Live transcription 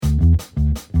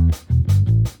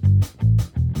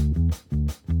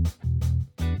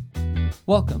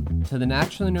Welcome to the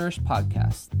Naturally Nourished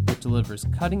podcast that delivers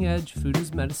cutting-edge food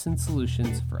as medicine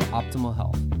solutions for optimal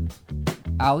health.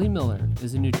 Allie Miller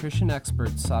is a nutrition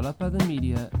expert sought out by the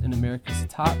media and America's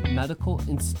top medical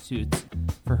institutes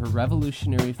for her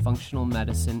revolutionary functional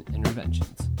medicine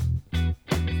interventions.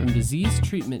 From disease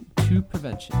treatment to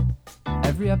prevention,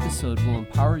 every episode will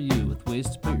empower you with ways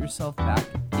to put yourself back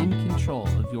in control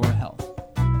of your health.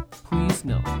 Please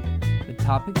note, the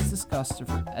topics discussed are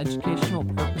for educational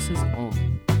purposes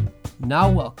only. Now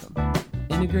welcome,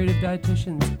 integrative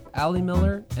dietitians Allie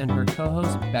Miller and her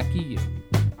co-host Becky Yu.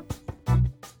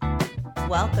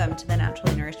 Welcome to the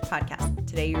Naturally Nourished podcast.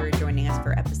 Today you are joining us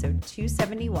for episode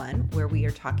 271, where we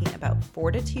are talking about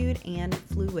fortitude and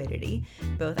fluidity,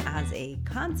 both as a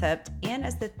concept and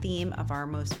as the theme of our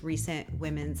most recent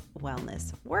women's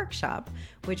wellness workshop,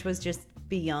 which was just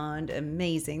beyond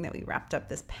amazing that we wrapped up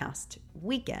this past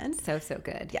weekend. So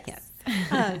good. Yes.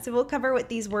 So we'll cover what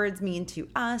these words mean to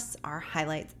us, our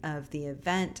highlights of the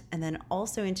event, and then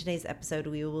also in today's episode,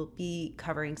 we will be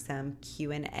covering some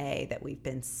Q&A that we've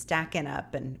been stacking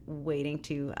up and waiting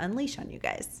to unleash on you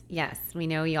guys. Yes, we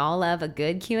know you all love a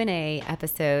good Q&A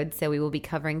episode, so we will be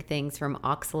covering things from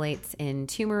oxalates in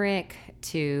turmeric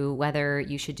to whether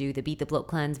you should do the Beat the Bloat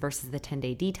cleanse versus the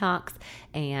 10-day detox,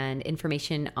 and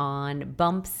information on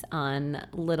bumps on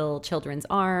little children's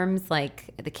arms,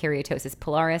 like the keratosis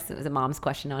pilaris. It was a mom's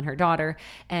question on her daughter,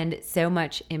 and so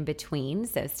much in between.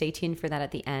 So stay tuned for that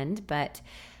at the end. But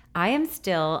I am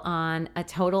still on a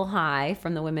total high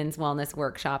from the Women's Wellness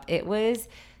Workshop. It was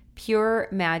pure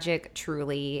magic,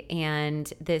 truly.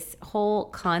 And this whole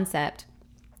concept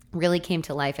really came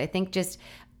to life. I think just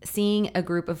seeing a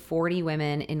group of 40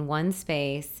 women in one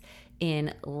space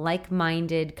in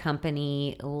like-minded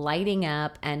company, lighting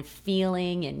up and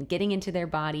feeling and getting into their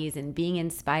bodies and being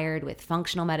inspired with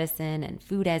functional medicine and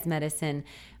food as medicine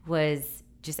was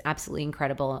just absolutely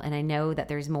incredible. And I know that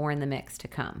there's more in the mix to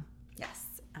come. Yes,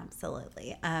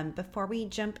 absolutely. Before we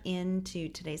jump into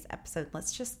today's episode,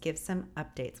 let's just give some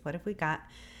updates. What have we got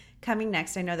coming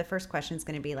next? I know the first question is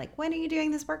going to be like, when are you doing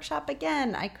this workshop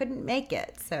again? I couldn't make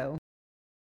it. So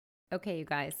okay, you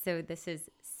guys, so this is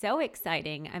so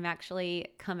exciting. I'm actually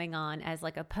coming on as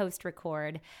like a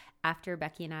post-record after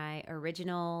Becky and I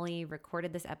originally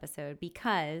recorded this episode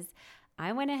because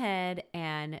I went ahead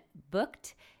and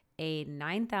booked a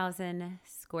 9,000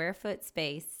 square foot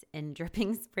space in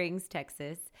Dripping Springs,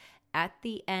 Texas at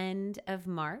the end of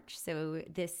March. So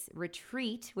this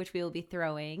retreat, which we will be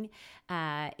throwing,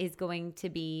 is going to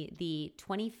be the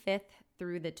 25th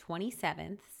through the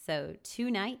 27th. So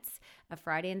 2 nights, a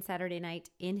Friday and Saturday night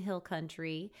in Hill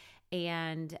Country.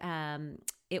 And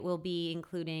it will be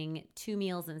including 2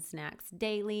 meals and snacks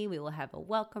daily. We will have a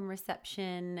welcome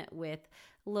reception with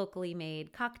locally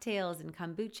made cocktails and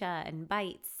kombucha and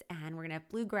bites. And we're going to have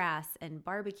bluegrass and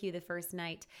barbecue the first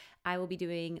night. I will be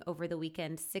doing over the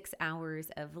weekend 6 hours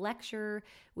of lecture.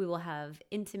 We will have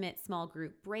intimate small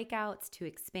group breakouts to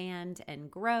expand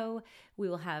and grow. We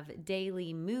will have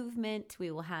daily movement. We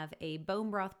will have a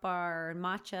bone broth bar,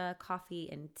 matcha, coffee,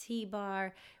 and tea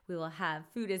bar. We will have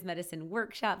food as medicine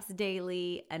workshops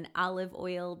daily, an olive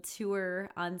oil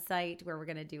tour on site where we're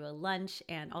going to do a lunch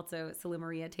and also Solu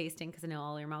Maria tasting because I know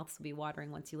all your mouths will be watering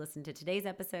once you listen to today's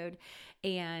episode,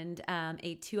 and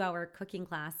a 2-hour cooking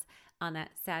class on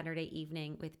that Saturday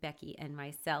evening with Becky and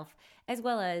myself, as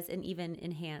well as an even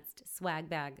enhanced swag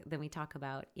bag than we talk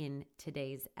about in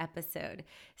today's episode.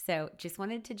 So just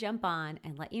wanted to jump on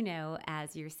and let you know,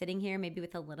 as you're sitting here maybe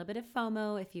with a little bit of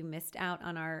FOMO, if you missed out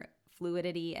on our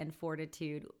fluidity and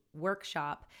fortitude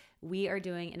workshop, we are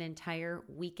doing an entire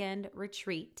weekend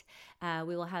retreat.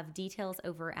 We will have details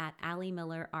over at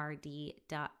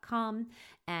alliemillerrd.com.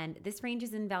 And this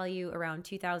ranges in value around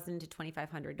 $2,000 to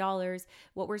 $2,500.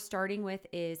 What we're starting with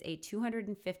is a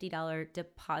 $250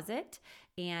 deposit.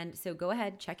 And so go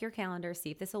ahead, check your calendar,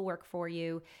 see if this will work for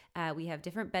you. We have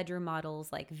different bedroom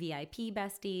models like VIP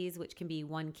Besties, which can be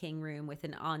 1 king room with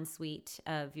an ensuite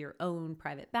of your own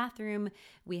private bathroom.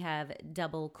 We have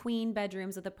double queen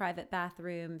bedrooms with a private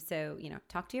bathroom. So,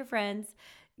 talk to your friends,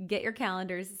 get your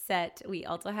calendars set. We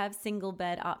also have single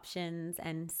bed options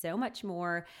and so much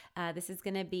more. This is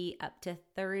going to be up to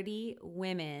 30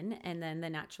 women and then the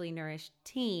Naturally Nourished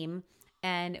team.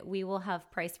 And we will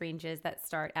have price ranges that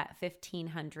start at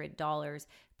 $1,500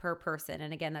 per person.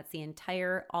 And again, that's the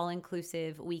entire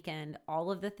all-inclusive weekend, all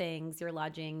of the things, your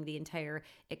lodging, the entire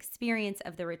experience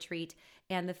of the retreat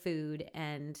and the food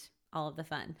and all of the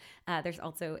fun. There's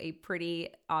also a pretty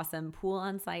awesome pool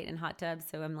on site and hot tubs.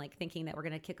 So I'm thinking that we're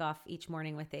going to kick off each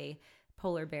morning with a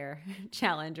polar bear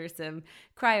challenge or some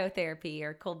cryotherapy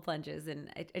or cold plunges. And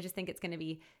I just think it's going to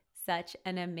be such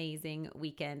an amazing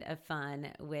weekend of fun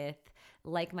with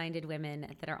like-minded women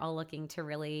that are all looking to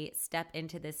really step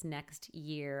into this next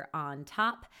year on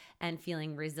top and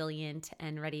feeling resilient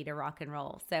and ready to rock and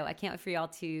roll. So I can't wait for y'all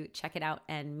to check it out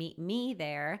and meet me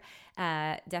there.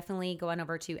 Definitely go on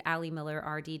over to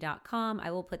AllieMillerRD.com.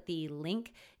 I will put the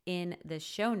link in the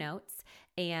show notes.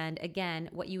 And again,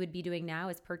 what you would be doing now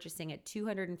is purchasing a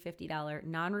 $250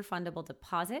 non-refundable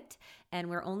deposit. And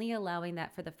we're only allowing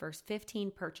that for the first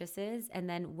 15 purchases. And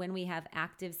then when we have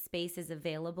active spaces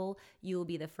available, you will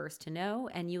be the first to know,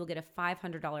 and you will get a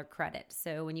 $500 credit.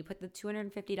 So when you put the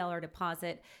 $250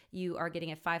 deposit, you are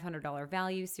getting a $500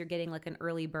 value. So you're getting like an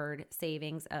early bird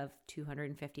savings of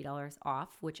 $250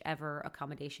 off, whichever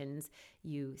accommodations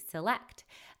you select.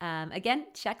 Again,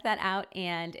 check that out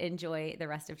and enjoy the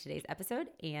rest of today's episode.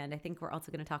 And I think we're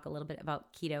also going to talk a little bit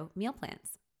about keto meal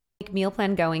plans. Meal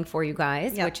plan going for you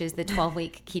guys, which is the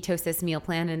 12-week ketosis meal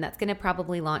plan, and that's going to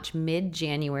probably launch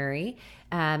mid-January.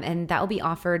 And that will be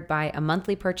offered by a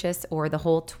monthly purchase or the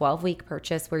whole 12-week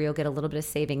purchase, where you'll get a little bit of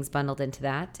savings bundled into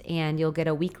that. And you'll get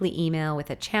a weekly email with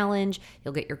a challenge.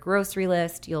 You'll get your grocery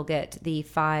list. You'll get the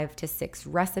 5 to 6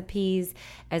 recipes,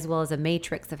 as well as a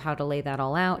matrix of how to lay that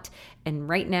all out. And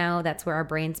right now, that's where our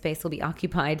brain space will be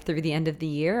occupied through the end of the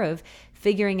year, of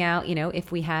figuring out,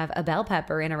 if we have a bell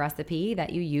pepper in a recipe,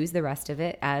 that you use the rest of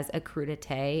it as a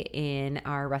crudité in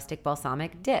our rustic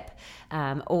balsamic dip,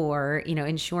 or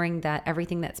ensuring that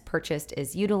everything that's purchased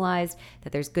is utilized,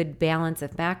 that there's good balance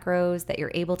of macros, that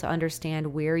you're able to understand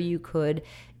where you could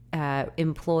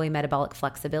employ metabolic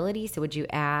flexibility. So would you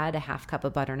add a half cup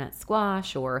of butternut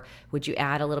squash, or would you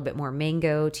add a little bit more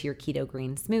mango to your keto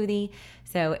green smoothie?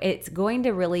 So it's going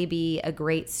to really be a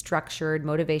great structured,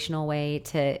 motivational way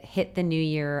to hit the new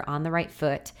year on the right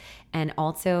foot, and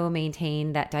also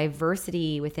maintain that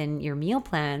diversity within your meal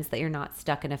plans, that you're not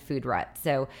stuck in a food rut.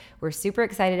 So we're super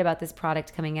excited about this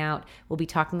product coming out. We'll be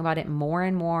talking about it more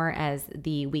and more as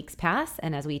the weeks pass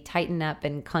and as we tighten up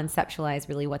and conceptualize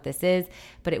really what this is.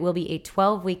 But it will be a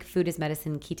 12-week Food is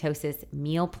Medicine ketosis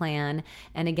meal plan.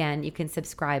 And again, you can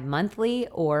subscribe monthly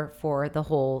or for the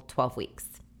whole 12 weeks.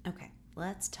 Okay,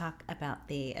 let's talk about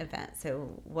the event.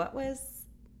 So what was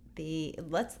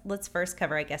let's first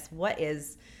cover, I guess, what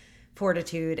is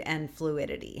fortitude and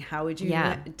fluidity? How would you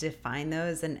define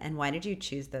those, and why did you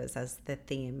choose those as the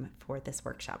theme for this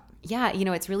workshop? Yeah,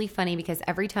 it's really funny because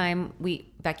every time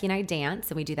Becky and I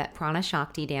dance, and we do that Prana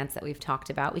Shakti dance that we've talked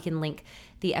about, we can link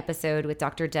the episode with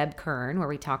Dr. Deb Kern where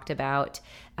we talked about,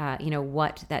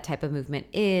 what that type of movement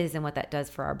is and what that does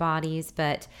for our bodies.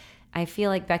 But I feel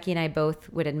like Becky and I both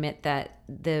would admit that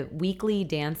the weekly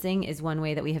dancing is one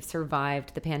way that we have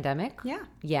survived the pandemic.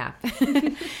 Yeah.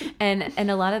 And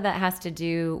a lot of that has to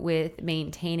do with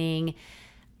maintaining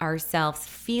ourselves,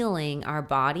 feeling our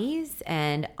bodies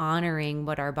and honoring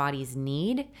what our bodies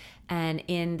need. And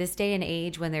in this day and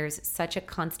age, when there's such a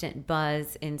constant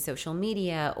buzz in social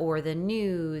media or the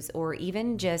news, or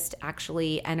even just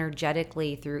actually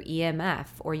energetically through EMF,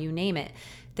 or you name it,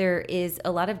 there is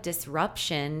a lot of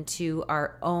disruption to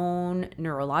our own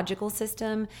neurological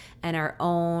system and our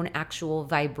own actual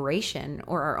vibration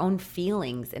or our own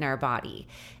feelings in our body.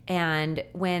 And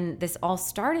when this all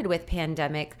started with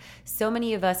pandemic, so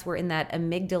many of us were in that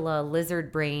amygdala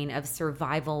lizard brain of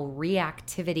survival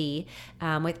reactivity,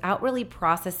 without really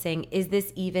processing, is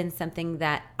this even something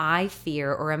that I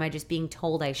fear, or am I just being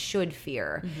told I should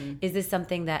fear? Mm-hmm. Is this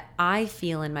something that I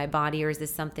feel in my body, or is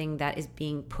this something that is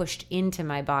being pushed into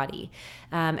my body?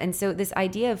 And so this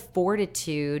idea of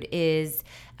fortitude is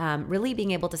really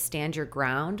being able to stand your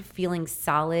ground, feeling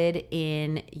solid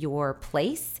in your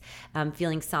place,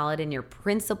 feeling solid in your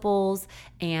principles,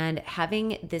 and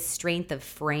having this strength of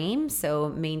frame. So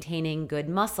maintaining good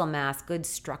muscle mass, good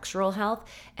structural health,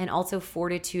 and also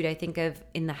fortitude, I think of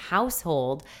in the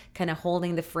household, kind of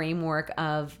holding the framework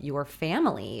of your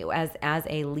family as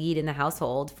a lead in the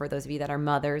household, for those of you that are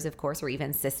mothers, of course, or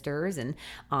even sisters and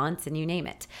aunts, and you name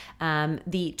it.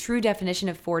 The true definition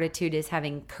of fortitude is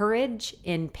having courage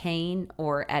in pain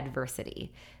or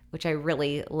adversity, which I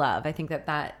really love. I think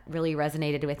that really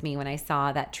resonated with me when I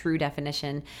saw that true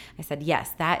definition. I said,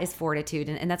 yes, that is fortitude.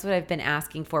 And that's what I've been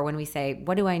asking for when we say,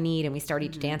 what do I need? And we start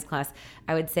each dance class.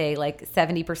 I would say like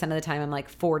 70% of the time, I'm like,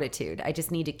 fortitude. I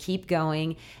just need to keep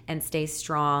going and stay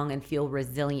strong and feel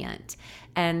resilient.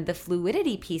 And the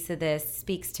fluidity piece of this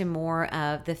speaks to more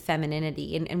of the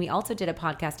femininity. And we also did a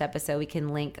podcast episode we can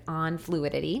link on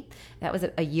fluidity. That was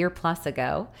a year plus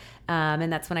ago.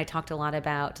 And that's when I talked a lot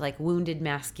about like wounded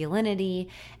masculinity.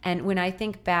 And when I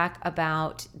think back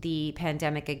about the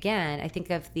pandemic again, I think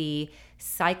of the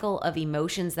cycle of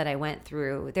emotions that I went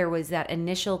through. There was that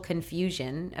initial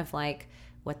confusion of like,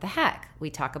 what the heck? We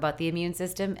talk about the immune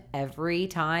system every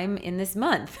time in this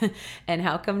month. And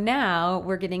how come now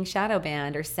we're getting shadow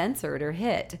banned or censored or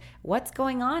hit? What's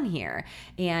going on here?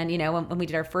 And, when we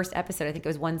did our first episode, I think it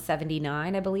was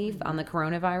 179, I believe, on the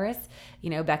coronavirus,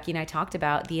 Becky and I talked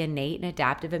about the innate and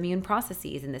adaptive immune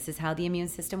processes. And this is how the immune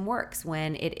system works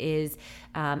when it is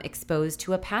exposed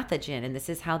to a pathogen. And this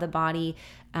is how the body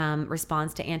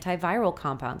responds to antiviral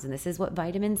compounds. And this is what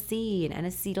vitamin C and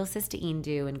N-acetylcysteine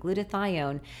do, and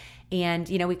glutathione. And,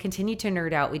 we continued to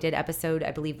nerd out. We did episode,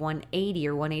 I believe, 180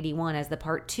 or 181 as the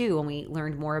part 2, and we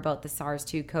learned more about the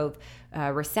SARS-CoV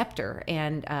receptor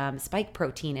and spike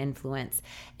protein influence,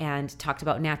 and talked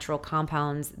about natural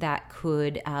compounds that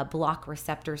could block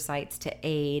receptor sites to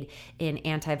aid in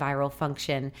antiviral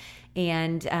function.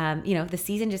 And, the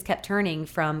season just kept turning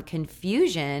from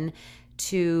confusion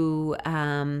to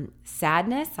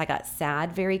sadness. I got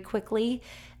sad very quickly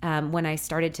when I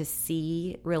started to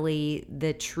see really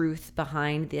the truth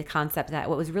behind the concept that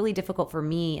what was really difficult for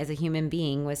me as a human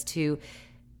being was to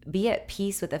be at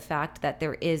peace with the fact that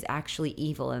there is actually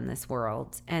evil in this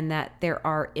world, and that there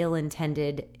are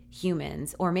ill-intended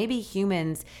humans, or maybe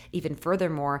humans even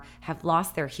furthermore have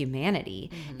lost their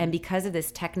humanity. And because of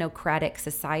this technocratic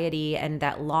society and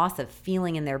that loss of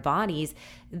feeling in their bodies,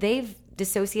 they've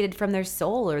dissociated from their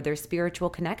soul or their spiritual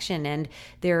connection, and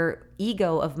their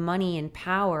ego of money and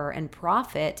power and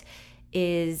profit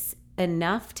is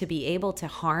enough to be able to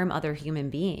harm other human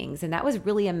beings. And that was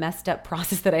really a messed up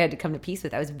process that I had to come to peace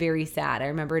with. I was very sad. I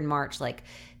remember in March,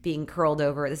 being curled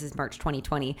over, this is March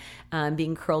 2020,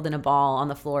 being curled in a ball on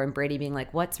the floor, and Brady being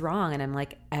like, what's wrong? And I'm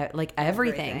like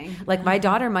everything. Like, my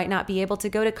daughter might not be able to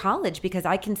go to college because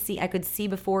I could see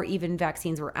before even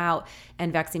vaccines were out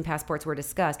and vaccine passports were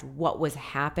discussed, what was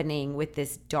happening with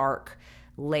this dark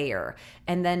layer.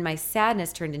 And then my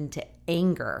sadness turned into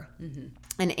anger.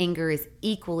 And anger is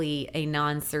equally a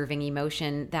non-serving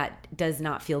emotion that does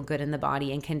not feel good in the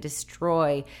body and can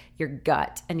destroy your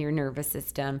gut and your nervous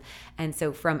system. And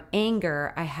so from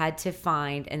anger, I had to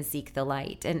find and seek the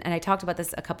light. And I talked about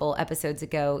this a couple episodes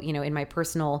ago, in my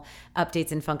personal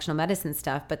updates and functional medicine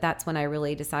stuff. But that's when I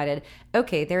really decided,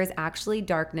 okay, there is actually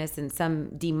darkness and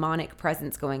some demonic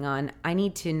presence going on. I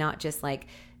need to not just like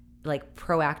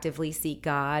proactively seek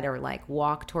God or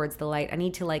walk towards the light. I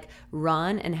need to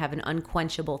run and have an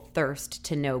unquenchable thirst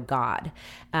to know God.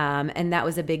 And that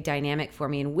was a big dynamic for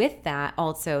me. And with that,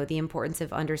 also the importance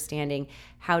of understanding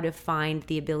how to find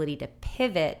the ability to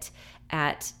pivot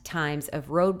at times of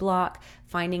roadblock,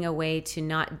 finding a way to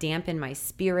not dampen my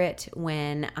spirit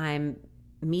when I'm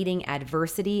meeting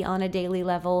adversity on a daily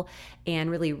level, and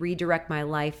really redirect my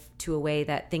life to a way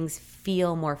that things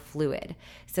feel more fluid.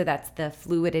 So that's the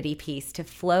fluidity piece, to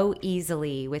flow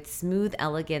easily with smooth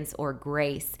elegance or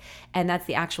grace. And that's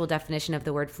the actual definition of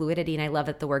the word fluidity. And I love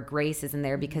that the word grace is in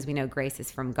there because we know grace is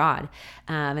from God.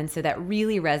 And so that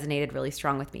really resonated really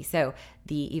strong with me. So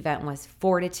the event was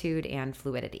fortitude and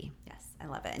fluidity. I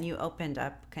love it. And you opened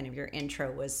up, kind of your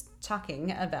intro was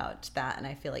talking about that. And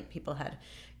I feel like people had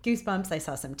goosebumps. I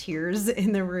saw some tears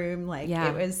in the room.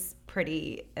 It was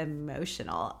pretty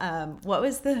emotional. What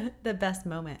was the best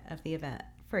moment of the event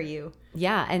for you?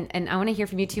 Yeah. And I want to hear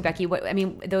from you too, Becky.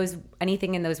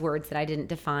 Anything in those words that I didn't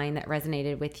define that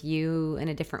resonated with you in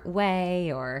a different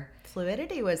way, or?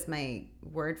 Fluidity was my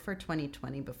word for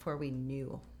 2020 before we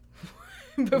knew.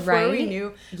 We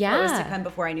knew what was to come,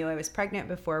 before I knew I was pregnant,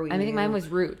 before we knew. I think mine was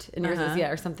root and yours was,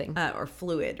 or something. Or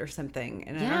fluid or something.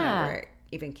 And I don't know where it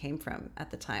even came from at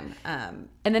the time. And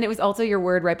then it was also your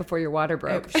word right before your water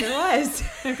broke. It sure was.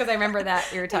 Because I remember that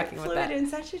we were talking about that. Fluid in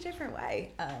such a different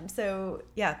way. So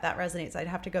yeah, that resonates. I'd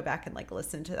have to go back and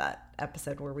listen to that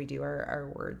episode where we do our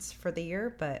words for the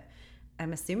year. But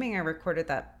I'm assuming I recorded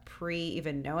that pre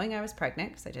even knowing I was pregnant,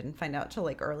 because I didn't find out till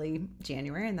early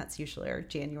January. And that's usually our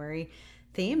January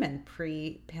theme, and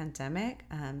pre-pandemic.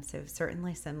 So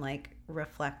certainly some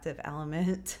reflective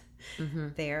element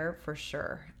there for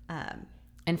sure.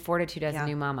 And fortitude as a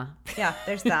new mama. Yeah,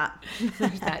 there's that.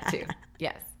 There's that too.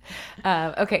 Yes.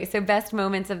 Okay, so best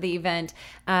moments of the event.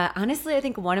 Honestly, I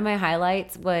think one of my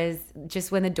highlights was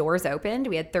just when the doors opened.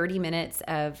 We had 30 minutes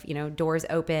of, doors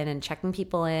open and checking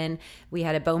people in. We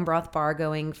had a bone broth bar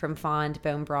going from Fond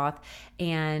Bone Broth,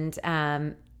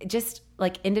 and just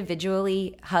like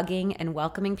individually hugging and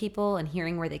welcoming people and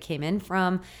hearing where they came in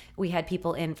from. We had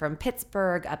people in from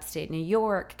Pittsburgh, upstate New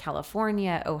York,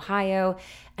 California, Ohio.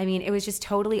 I mean, it was just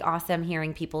totally awesome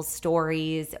hearing people's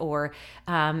stories, or,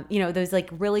 those like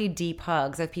really deep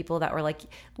hugs of people that were like,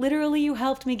 literally, you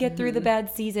helped me get through the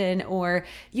bad season, or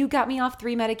you got me off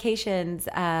 3 medications.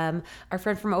 Our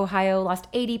friend from Ohio lost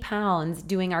 80 pounds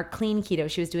doing our clean keto.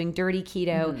 She was doing dirty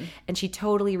keto, and she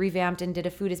totally revamped and did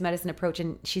a food as medicine approach,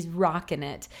 and she's rocking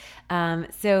it.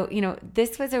 So,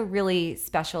 this was a really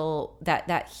special,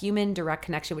 that human direct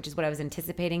connection, which is what I was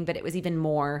anticipating, but it was even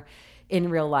more in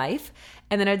real life.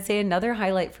 And then I'd say another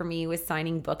highlight for me was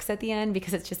signing books at the end,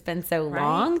 because it's just been so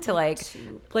long to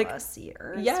 2+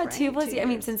 years. Yeah, right? 2+ years. I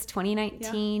mean, since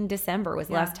 2019 December was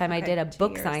the last time I did a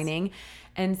book signing.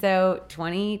 And so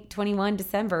 2021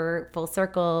 December, full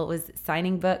circle, was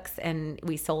signing books, and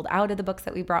we sold out of the books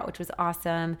that we brought, which was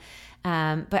awesome.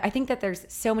 But I think that there's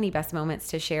so many best moments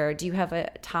to share. Do you have a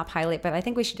top highlight? But I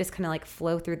think we should just kind of like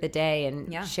flow through the day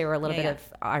and share a little bit of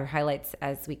our highlights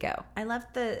as we go. I love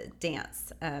the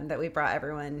dance that we brought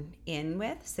everyone in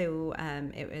with. So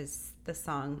it was the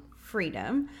song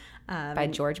Freedom. By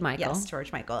George Michael. Yes,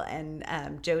 George Michael.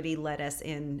 And Jody led us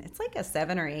in, it's like a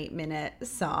 7 or 8 minute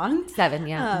song. 7,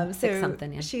 yeah. 6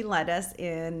 something, yeah. She led us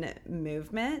in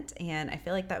movement, and I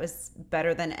feel like that was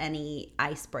better than any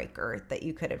icebreaker that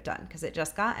you could have done, because it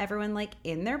just got everyone like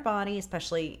in their body,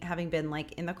 especially having been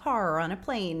like in the car or on a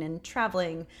plane and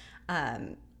traveling.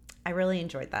 I really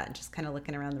enjoyed that, and just kind of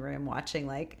looking around the room, watching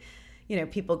like,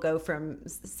 people go from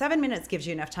 7 minutes gives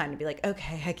you enough time to be like,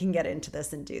 okay, I can get into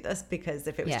this and do this. Because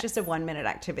if it was just a 1 minute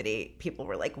activity, people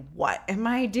were like, what am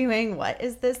I doing? What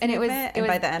is this? And movement? And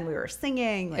by the end we were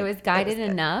singing. Like, it was guided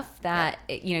enough that,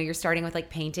 you're starting with like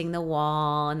painting the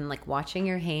wall and like watching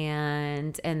your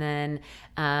hand. And then,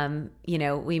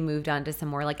 we moved on to some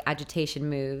more like agitation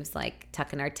moves, like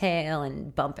tucking our tail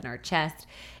and bumping our chest.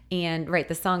 And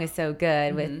the song is so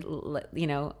good with,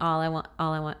 all I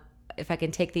want, if I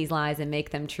can take these lies and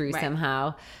make them true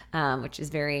somehow, which is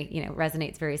very,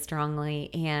 resonates very strongly.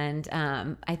 And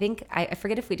I think, I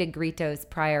forget if we did gritos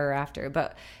prior or after,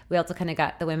 but we also kind of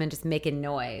got the women just making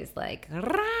noise, like, wow,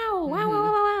 wow, wow,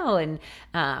 wow, wow. And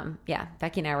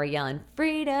Becky and I were yelling,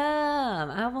 freedom,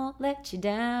 I won't let you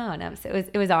down. So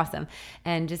it was awesome.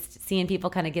 And just seeing people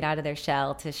kind of get out of their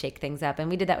shell to shake things up. And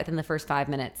we did that within the first 5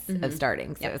 minutes of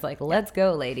starting. So it was like, let's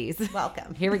go, ladies.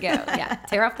 Welcome. Here we go. Yeah.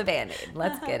 Tear off the Band-Aid.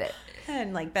 Let's get it.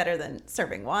 And like better than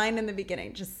serving wine in the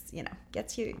beginning, just,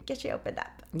 gets you opened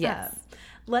up. Yes.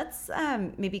 Let's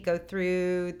maybe go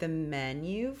through the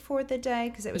menu for the day,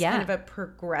 because it was kind of a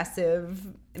progressive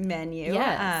menu.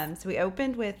 Yes. So we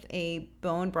opened with a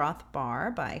bone broth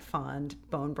bar by Fond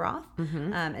Bone Broth,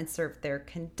 and served their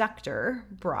conductor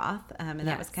broth. And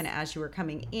that was kind of as you were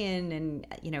coming in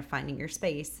and, finding your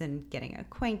space and getting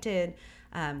acquainted.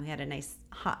 We had a nice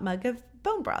hot mug of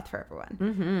bone broth for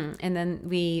everyone. And then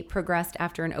we progressed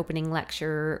after an opening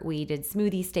lecture. We did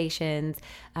smoothie stations,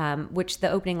 which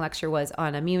the opening lecture was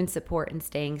on immune support and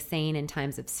staying sane in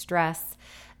times of stress.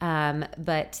 So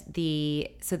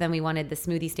then we wanted the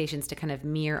smoothie stations to kind of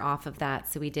mirror off of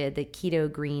that. So we did the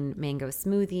keto green mango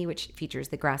smoothie, which features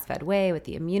the grass-fed whey with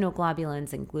the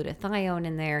immunoglobulins and glutathione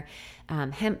in there,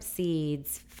 hemp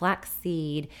seeds,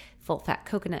 flaxseed, full-fat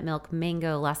coconut milk,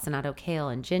 mango, lacinato kale,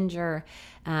 and ginger.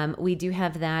 We do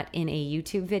have that in a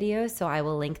YouTube video, so I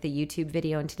will link the YouTube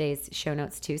video in today's show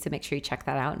notes too, so make sure you check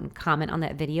that out and comment on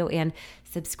that video and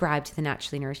subscribe to the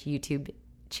Naturally Nourished YouTube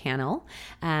channel.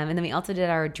 And then we also did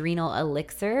our adrenal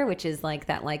elixir, which is like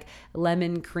that like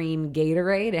lemon cream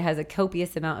Gatorade. It has a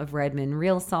copious amount of Redmond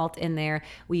real salt in there.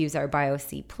 We use our Bio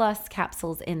C Plus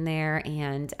capsules in there,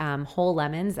 and whole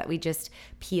lemons that we just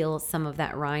peel some of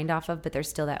that rind off of, but there's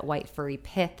still that white furry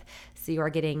pith. So you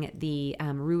are getting the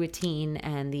ruotine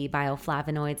and the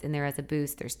bioflavonoids in there as a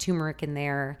boost. There's turmeric in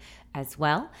there as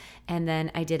well. And then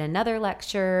I did another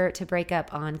lecture to break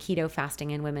up on keto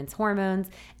fasting and women's hormones.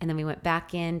 And then we went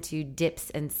back into dips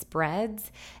and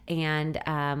spreads. And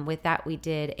with that, we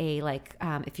did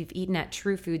if you've eaten at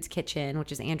True Foods Kitchen,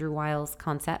 which is Andrew Weil's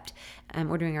concept,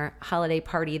 we're doing our holiday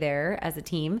party there as a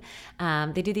team.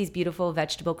 They do these beautiful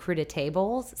vegetable crudité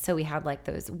bowls. So we had like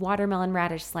those watermelon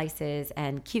radish slices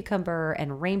and cucumber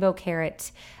and rainbow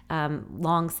carrot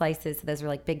long slices. So those are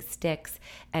like big sticks,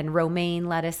 and romaine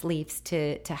lettuce leaves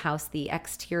to house the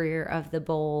exterior of the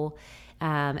bowl.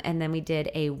 And then we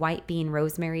did a white bean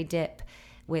rosemary dip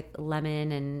with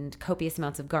lemon and copious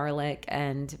amounts of garlic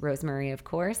and rosemary, of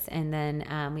course. And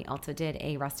then we also did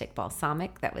a rustic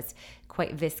balsamic that was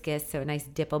quite viscous, so a nice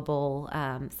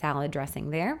dippable salad dressing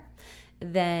there.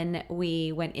 Then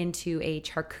we went into a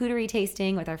charcuterie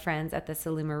tasting with our friends at the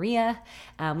Salumeria.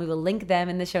 We will link them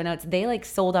in the show notes. They like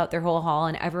sold out their whole hall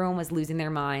and everyone was losing their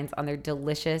minds on their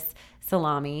delicious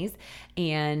salamis.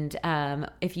 And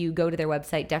if you go to their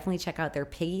website, definitely check out their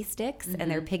piggy sticks and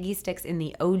their piggy sticks in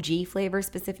the OG flavor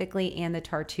specifically and the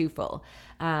tartufo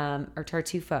or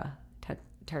tartufa.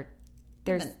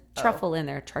 There's truffle in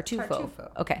there. Tartufo.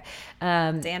 Okay.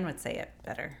 Dan would say it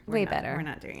better. Way better. We're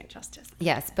not doing it justice.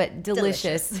 Yes, but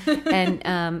delicious. And,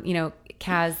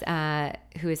 Kaz,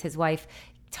 who is his wife,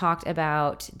 talked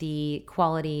about the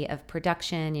quality of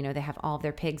production. They have all of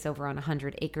their pigs over on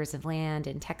 100 acres of land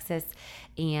in Texas.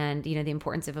 And, the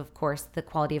importance of course, the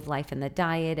quality of life and the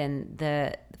diet and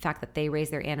the fact that they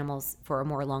raise their animals for a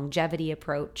more longevity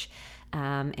approach.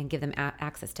 And give them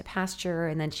access to pasture.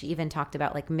 And then she even talked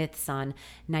about like myths on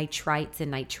nitrites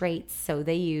and nitrates. So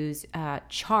they use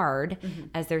chard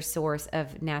as their source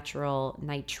of natural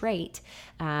nitrate,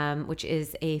 which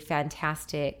is a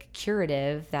fantastic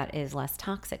curative that is less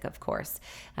toxic, of course.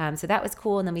 So that was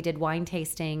cool. And then we did wine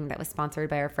tasting that was sponsored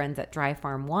by our friends at Dry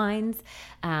Farm Wines.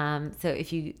 So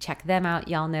if you check them out,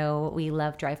 y'all know we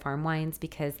love Dry Farm Wines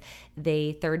because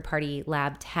they third-party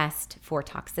lab test for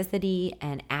toxicity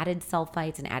and added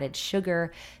sulfites and added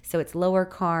sugar. So it's lower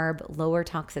carb, lower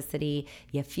toxicity.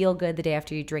 You feel good the day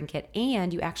after you drink it,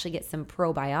 and you actually get some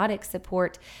probiotic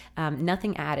support.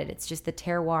 Nothing added. It's just the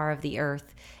terroir of the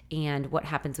earth and what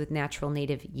happens with natural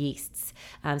native yeasts.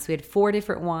 So we had 4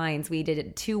 different wines. We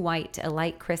did 2 white, a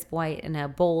light crisp white and a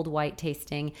bold white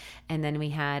tasting. And then we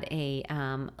had a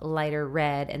lighter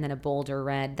red and then a bolder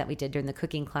red that we did during the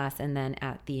cooking class and then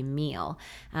at the meal.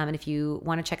 And if you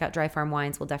want to check out Dry Farm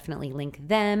Wines, we'll definitely link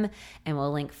them. And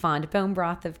we'll link Fond Bone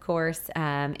Broth, of course.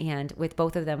 And with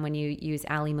both of them, when you use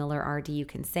Allie Miller RD, you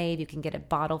can save. You can get a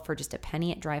bottle for just a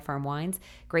penny at Dry Farm Wines.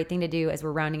 Great thing to do as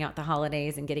we're rounding out the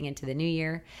holidays and getting into the new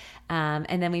year.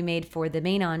 And then we made for the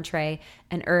main entree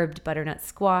an herbed butternut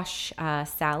squash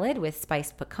salad with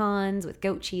spiced pecans, with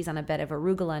goat cheese on a bed of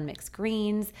arugula and mixed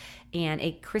greens, and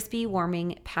a crispy,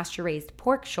 warming, pasture-raised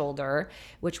pork shoulder,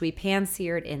 which we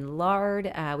pan-seared in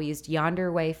lard. We used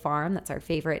Yonder Way Farm. That's our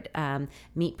favorite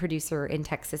meat producer in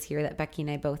Texas here that Becky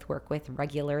and I both work with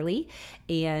regularly.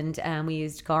 And we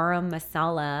used garam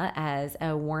masala as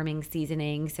a warming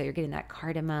seasoning. So you're getting that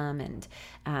cardamom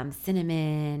and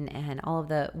cinnamon and all of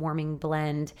the warming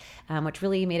blend, which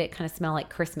really made it kind of smell like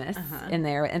Christmas in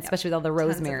there, and especially with all the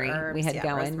rosemary herbs, we had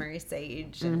going. Rosemary,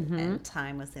 sage, and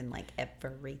thyme was in like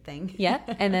everything.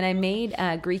 Yep. And then I made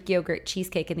Greek yogurt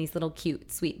cheesecake in these little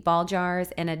cute sweet ball jars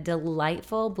and a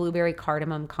delightful blueberry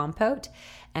cardamom compote.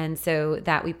 And so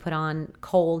that we put on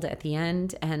cold at the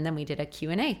end, and then we did a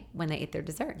Q&A when they ate their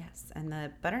dessert. Yes, and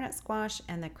the butternut squash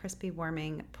and the crispy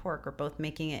warming pork are both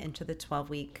making it into the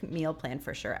 12-week meal plan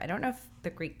for sure. I don't know if the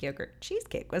Greek yogurt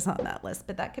cheesecake was on that list,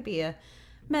 but that could be a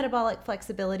metabolic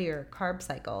flexibility or carb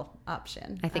cycle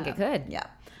option. I think it could. Yeah,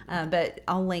 but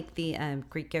I'll link the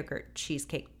Greek yogurt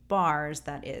cheesecake bars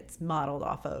that it's modeled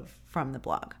off of from the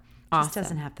blog. Just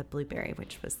doesn't have the blueberry,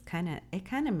 which was kind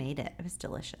of made it. It was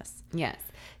delicious. Yes.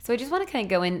 So I just want to kind of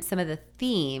go in some of the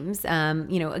themes.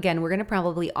 Again, we're going to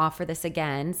probably offer this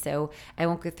again, so I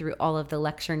won't go through all of the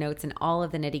lecture notes and all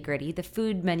of the nitty gritty. The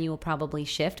food menu will probably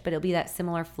shift, but it'll be that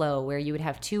similar flow where you would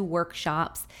have 2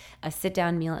 workshops, a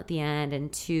sit-down meal at the end, and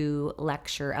 2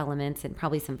 lecture elements, and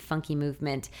probably some funky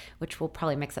movement, which will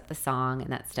probably mix up the song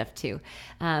and that stuff too.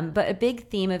 But a big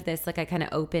theme of this, like I kind of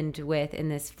opened with in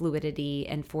this fluidity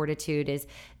and fortitude, is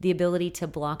the ability to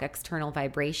block external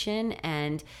vibration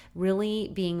and really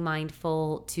being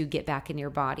mindful to get back in your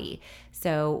body.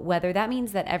 So whether that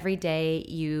means that every day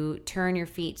you turn your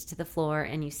feet to the floor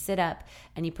and you sit up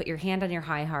and you put your hand on your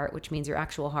high heart, which means your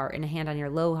actual heart, and a hand on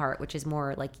your low heart, which is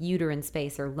more like uterine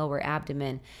space or lower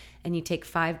abdomen, and you take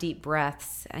 5 deep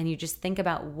breaths and you just think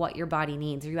about what your body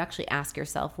needs, or you actually ask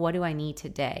yourself, what do I need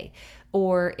today?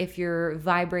 Or if you're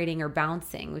vibrating or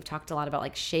bouncing, we've talked a lot about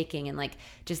like shaking and like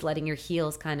just letting your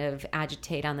heels kind of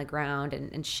agitate on the ground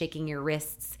and shaking your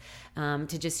wrists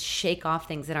to just shake off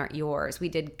things that aren't yours. We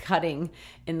did cutting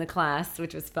in the class,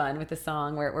 which was fun, with the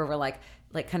song where we're like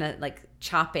kind of like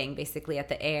chopping basically at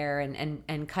the air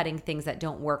and cutting things that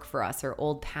don't work for us, or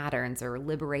old patterns, or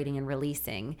liberating and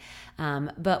releasing.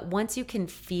 But once you can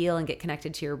feel and get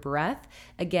connected to your breath,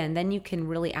 again, then you can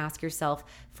really ask yourself,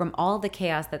 from all the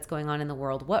chaos that's going on in the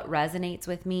world, what resonates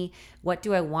with me? What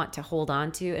do I want to hold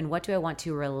on to? And what do I want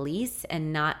to release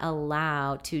and not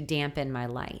allow to dampen my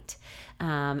light?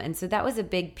 And so that was a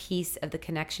big piece of the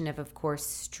connection of course,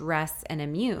 stress and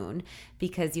immune,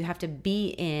 because you have to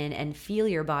be in and feel heal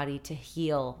your body to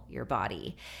heal your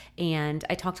body. And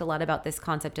I talked a lot about this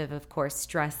concept of course,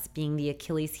 stress being the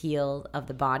Achilles heel of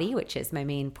the body, which is my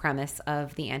main premise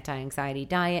of the anti-anxiety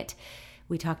diet.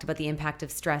 We talked about the impact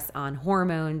of stress on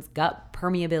hormones, gut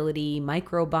permeability,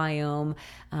 microbiome,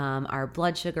 our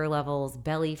blood sugar levels,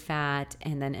 belly fat,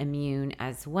 and then immune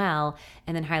as well.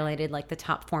 And then highlighted like the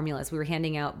top formulas. We were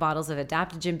handing out bottles of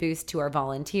Adaptogen Boost to our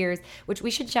volunteers, which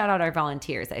we should shout out our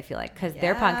volunteers, I feel like, because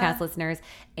they're podcast listeners.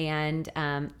 And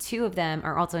 2 of them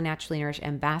are also Naturally Nourished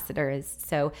ambassadors.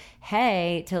 So,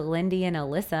 hey to Lindy and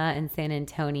Alyssa in San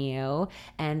Antonio.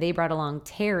 And they brought along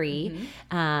Terry.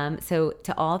 So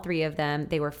to all 3 of them,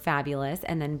 they were fabulous.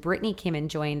 And then Brittany came and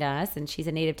joined us, and she's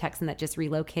a native Texan that just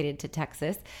relocated to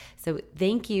Texas. So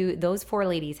thank you. Those 4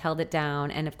 ladies held it down.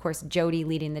 And of course, Jody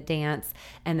leading the dance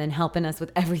and then helping us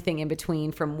with everything in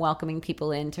between, from welcoming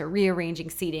people in to rearranging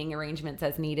seating arrangements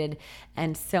as needed,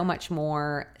 and so much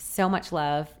more. So much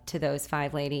love to those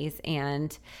 5 ladies.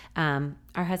 And our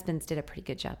husbands did a pretty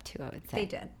good job too, I would say. They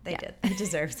did. They did. He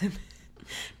deserves him.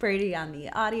 Brady on the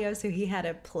audio. So he had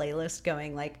a playlist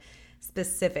going like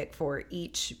specific for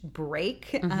each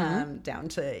break, down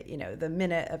to, the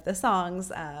minute of the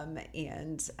songs,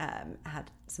 and had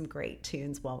some great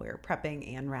tunes while we were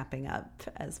prepping and wrapping up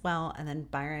as well. And then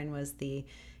Byron was the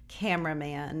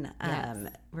cameraman,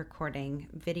 recording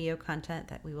video content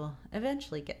that we will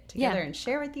eventually get together and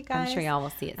share with you guys. I'm sure y'all will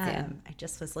see it soon. I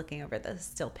just was looking over the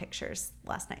still pictures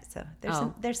last night, so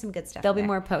there's some good stuff. There'll be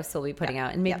more posts we'll be putting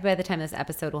out, and maybe by the time this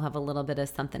episode, we'll have a little bit of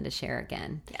something to share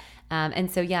again. And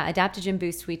so Adaptogen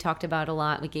Boost we talked about a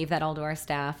lot. We gave that all to our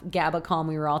staff. GABA Calm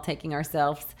we were all taking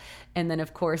ourselves, and then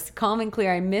of course Calm and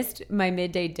Clear. I missed my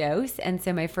midday dose, and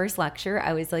so my first lecture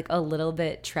I was like a little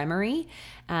bit tremory.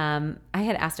 I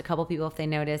had asked a couple people if they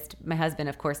noticed. My husband,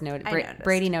 of course, noticed.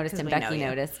 Brady noticed, and Becky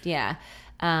noticed. Yeah.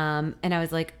 And I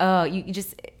was like, oh, you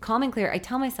just Calm and Clear. I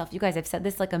tell myself, you guys, I've said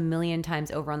this like a million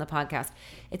times over on the podcast.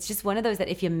 It's just one of those that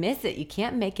if you miss it, you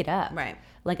can't make it up. Right.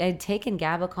 Like I'd taken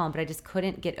GABA Calm, but I just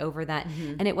couldn't get over that.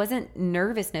 And it wasn't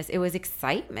nervousness. It was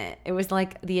excitement. It was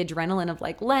like the adrenaline of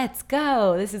like, let's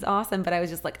go. This is awesome. But I was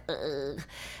just like,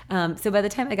 ugh. So by the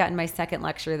time I got in my second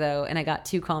lecture though, and I got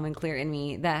 2 Calm and Clear in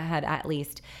me, that had at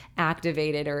least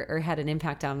activated or had an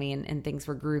impact on me, and things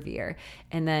were groovier.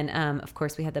 And then, of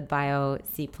course, we had the Bio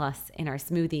C+ in our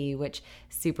smoothie, which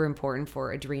is super important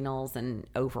for adrenals and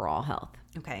overall health.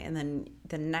 Okay, and then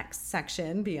the next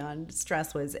section beyond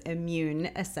stress was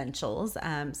immune essentials.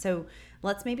 So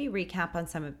let's maybe recap on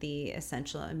some of the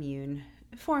essential immune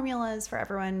formulas for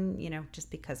everyone,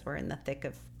 just because we're in the thick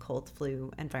of cold,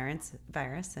 flu, and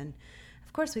virus. And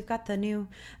of course, we've got the new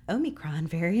Omicron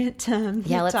variant.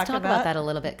 Let's talk about that a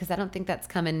little bit, because I don't think that's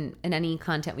coming in any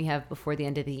content we have before the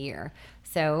end of the year.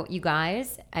 So you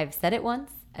guys, I've said it once.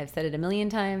 I've said it a million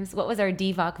times. What was our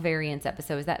DVOC variants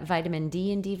episode? Was that vitamin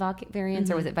D in DVOC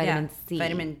variants, or was it vitamin C?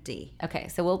 Vitamin D. Okay,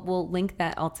 so we'll link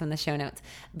that also in the show notes.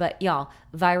 But y'all,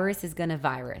 virus is gonna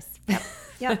virus.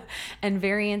 Yep. And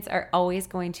variants are always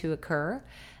going to occur.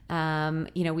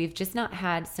 We've just not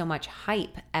had so much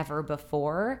hype ever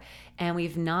before, and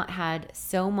we've not had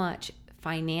so much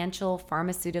financial,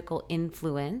 pharmaceutical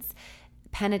influence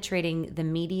penetrating the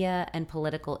media and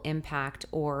political impact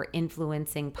or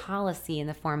influencing policy in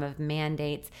the form of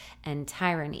mandates and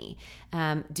tyranny.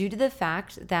 Due to the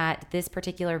fact that this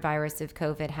particular virus of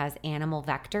COVID has animal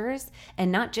vectors, and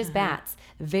not just bats,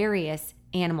 various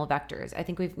animal vectors. I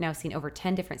think we've now seen over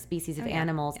 10 different species of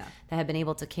animals that have been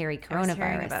able to carry coronavirus. I was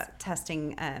hearing about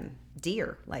testing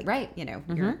deer, like,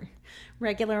 your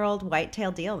regular old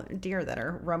white-tailed deer that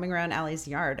are roaming around Allie's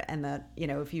yard, and that,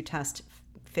 if you test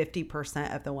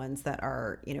 50% of the ones that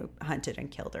are, hunted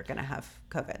and killed are going to have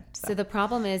COVID. So the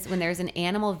problem is when there's an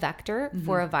animal vector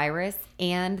for a virus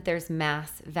and there's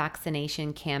mass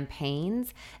vaccination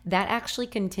campaigns, that actually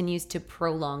continues to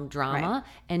prolong drama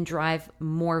and drive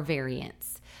more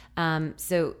variants.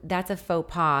 So that's a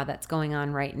faux pas that's going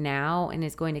on right now and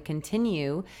is going to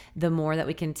continue the more that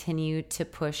we continue to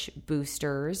push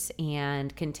boosters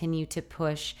and continue to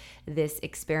push this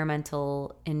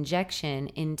experimental injection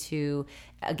into,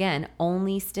 again,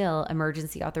 only still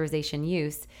emergency authorization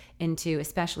use into,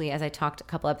 especially as I talked a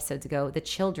couple episodes ago, the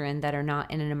children that are not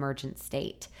in an emergent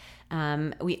state.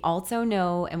 We also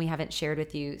know, and we haven't shared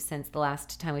with you since the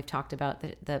last time we've talked about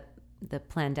the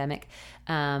pandemic,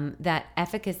 that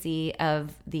efficacy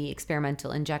of the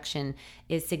experimental injection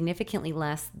is significantly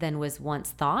less than was once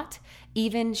thought,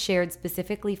 even shared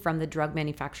specifically from the drug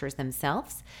manufacturers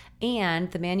themselves.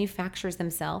 And the manufacturers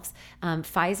themselves,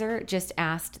 Pfizer just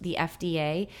asked the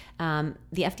FDA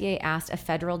asked a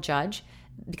federal judge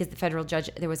because the federal judge,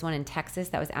 there was one in Texas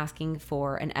that was asking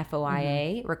for an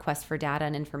FOIA, request for data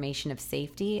and information of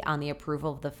safety, on the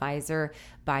approval of the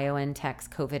Pfizer-BioNTech's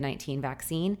COVID-19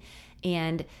 vaccine.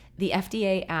 And the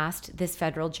FDA asked this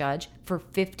federal judge for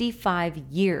 55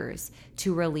 years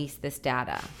to release this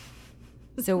data.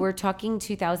 So we're talking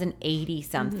 2080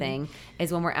 something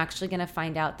is when we're actually going to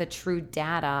find out the true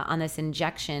data on this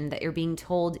injection that you're being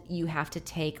told you have to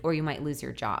take or you might lose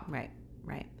your job. Right.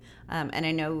 And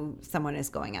I know someone is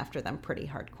going after them pretty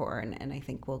hardcore, and I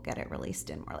think we'll get it released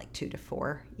in more like 2 to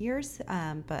 4 years.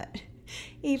 But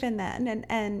even then,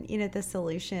 and the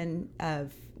solution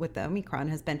with the Omicron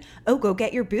has been, go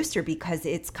get your booster because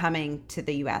it's coming to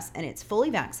the U.S. and it's fully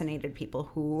vaccinated people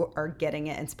who are getting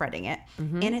it and spreading it,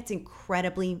 and it's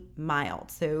incredibly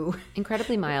mild. So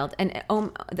incredibly mild, and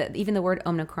even the word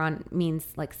Omicron means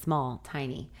like small,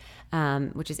 tiny.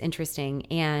 Which is interesting.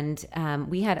 And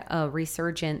we had a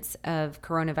resurgence of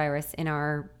coronavirus in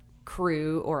our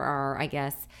crew, or our, I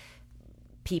guess,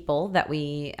 people that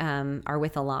we are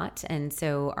with a lot. And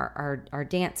so our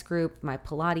dance group, my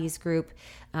Pilates group,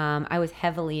 I was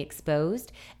heavily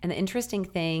exposed. And the interesting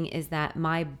thing is that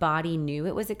my body knew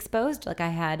it was exposed. Like I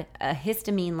had a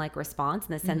histamine-like response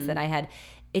in the sense that I had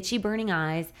itchy burning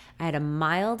eyes, I had a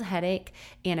mild headache,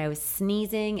 and I was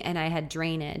sneezing, and I had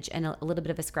drainage and a little bit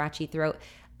of a scratchy throat.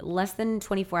 Less than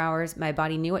 24 hours, my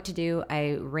body knew what to do.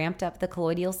 I ramped up the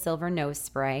colloidal silver nose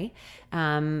spray.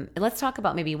 Let's talk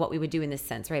about maybe what we would do in this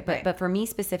sense, right? But for me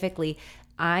specifically,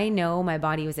 I know my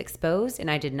body was exposed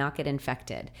and I did not get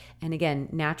infected. And again,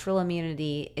 natural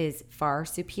immunity is far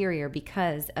superior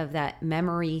because of that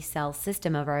memory cell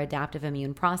system of our adaptive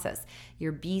immune process.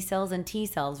 Your B cells and T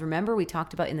cells, remember we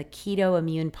talked about in the Keto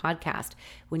Immune podcast,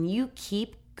 when you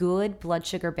keep good blood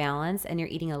sugar balance and you're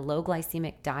eating a low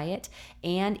glycemic diet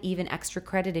and even extra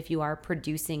credit if you are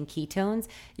producing ketones,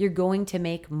 you're going to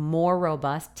make more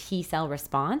robust T cell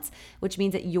response, which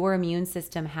means that your immune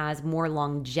system has more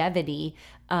longevity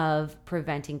of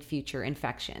preventing future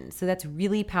infections. So that's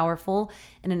really powerful,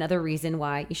 and another reason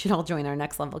why you should all join our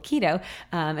Next Level Keto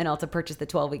and also purchase the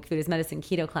 12-week Food is Medicine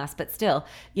keto class. But still,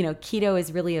 keto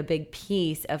is really a big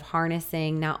piece of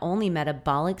harnessing not only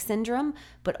metabolic syndrome,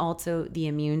 but also the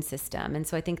immune system. And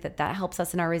so I think that helps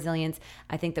us in our resilience.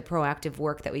 I think the proactive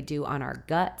work that we do on our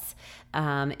guts,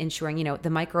 ensuring, the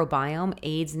microbiome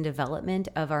aids in development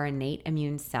of our innate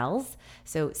immune cells.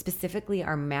 So specifically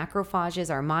our macrophages,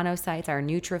 our monocytes, our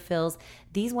neutrophils,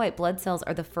 these white blood cells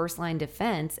are the first line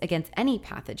defense against any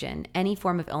pathogen, any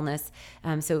form of illness.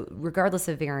 So regardless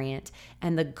of variant,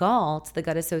 and the GALT, the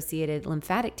gut-associated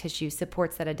lymphatic tissue,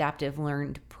 supports that adaptive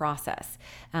learned process.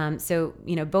 So,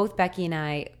 both Becky and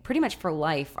I pretty much for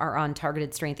life are on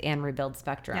targeted strength and rebuild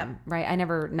spectrum, right? I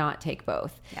never not take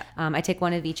both. I take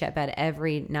one of each at bed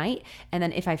every night. And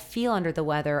then if I feel under the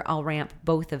weather, I'll ramp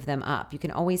both of them up. You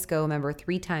can always go, remember,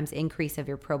 3 times increase of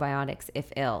your probiotics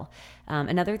if ill.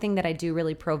 Another thing that I do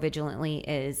really provigilantly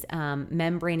is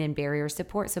membrane and barrier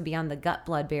support. So beyond the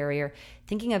gut-blood barrier,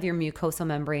 thinking of your mucosal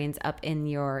membranes up in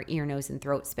your ear, nose, and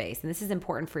throat space. And this is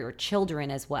important for your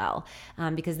children as well,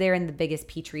 because they're in the biggest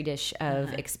petri dish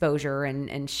of exposure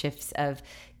and shifts of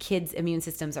kids' immune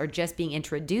systems are just being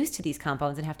introduced to these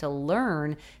compounds and have to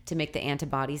learn to make the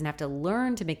antibodies and have to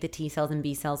learn to make the T cells and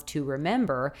B cells to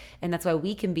remember. And that's why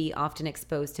we can be often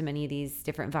exposed to many of these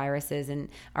different viruses and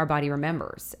our body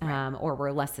remembers, or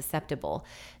we're less susceptible.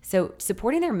 So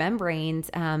supporting their membranes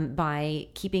by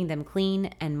keeping them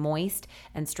clean and moist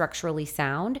and structurally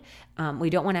sound. We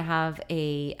don't want to have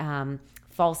a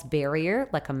false barrier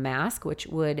like a mask, which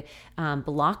would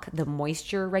block the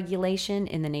moisture regulation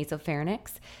in the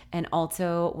nasopharynx and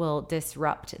also will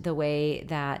disrupt the way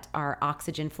that our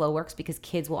oxygen flow works because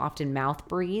kids will often mouth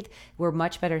breathe. We're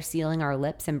much better sealing our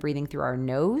lips and breathing through our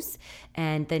nose,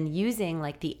 and then using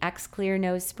like the X-Clear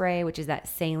nose spray, which is that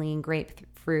saline,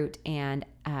 grapefruit, and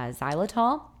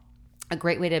xylitol. A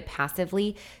great way to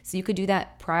passively, so you could do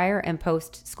that prior and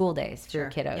post school days for your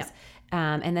kiddos. Yep.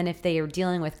 And then if they are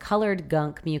dealing with colored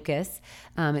gunk mucus,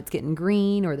 it's getting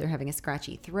green or they're having a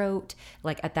scratchy throat,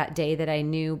 like at that day that I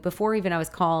knew before even I was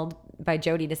called by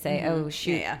Jody to say, oh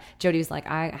shoot, Jody was like,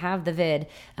 I have the vid,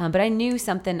 but I knew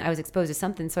something, I was exposed to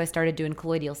something, so I started doing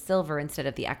colloidal silver instead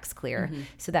of the X-Clear.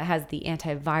 So that has the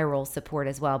antiviral support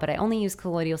as well, but I only use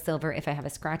colloidal silver if I have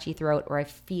a scratchy throat or I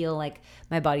feel like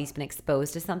my body's been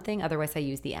exposed to something. Otherwise I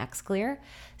use the X-Clear.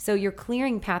 So you're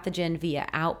clearing pathogen via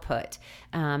output,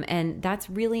 and that's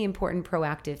really important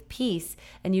proactive piece.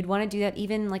 And you'd want to do that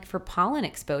even like for pollen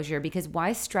exposure, because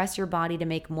why stress your body to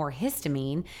make more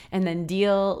histamine and then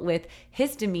deal with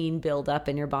histamine buildup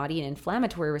in your body and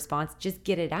inflammatory response? Just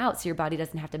get it out so your body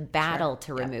doesn't have to battle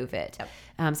to remove it.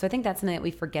 So I think that's something that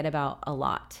we forget about a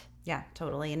lot. Yeah,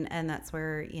 totally. And that's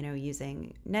where,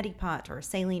 using neti pot or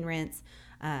saline rinse,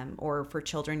 or for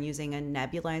children using a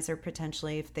nebulizer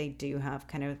potentially if they do have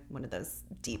kind of one of those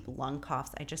deep lung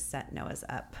coughs. I just set Noah's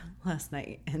up last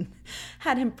night and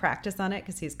had him practice on it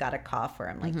because he's got a cough where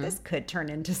I'm like, this could turn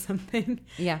into something.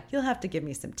 Yeah. You'll have to give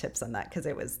me some tips on that because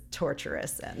it was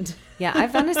torturous. And yeah,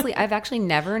 I've actually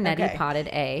never neti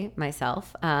potted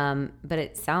myself, but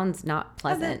it sounds not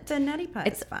pleasant. The neti pot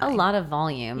it's is fine. A lot of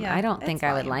volume. Yeah, I don't think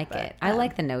I would like it. I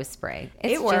like the nose spray.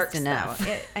 It works just enough.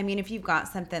 though. If you've got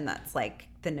something that's like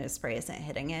the nose spray isn't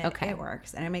hitting it, it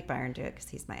works. And I make Byron do it because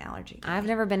he's my allergy guy. I've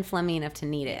never been phlegmy enough to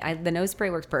need it. The nose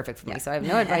spray works perfect for me, so I have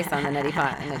no advice on the neti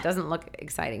pot, and it doesn't look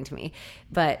exciting to me.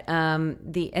 But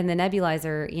the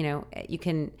nebulizer, you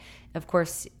can, of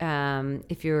course,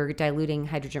 if you're diluting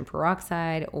hydrogen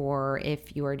peroxide, or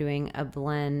if you are doing a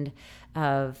blend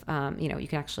of, you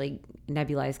can actually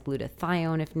nebulize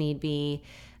glutathione if need be.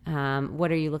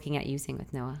 What are you looking at using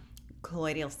with Noah?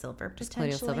 Colloidal silver,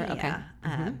 potentially. Colloidal silver, okay.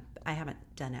 Yeah. I haven't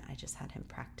done it. I just had him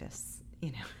practice,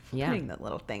 putting the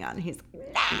little thing on. He's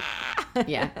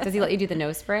yeah. Does he let you do the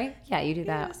nose spray? Yeah, you do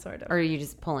that. Yeah, sort of. Or are you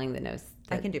just pulling the nose?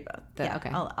 I can do both. Okay.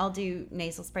 I'll do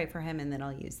nasal spray for him, and then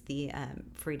I'll use the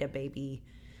Frida Baby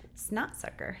snot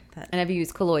sucker. And have you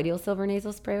used colloidal silver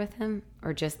nasal spray with him,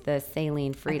 or just the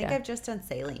saline Frida? I think I've just done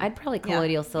saline. I'd probably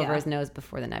colloidal silver his nose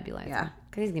before the nebulizer. Yeah.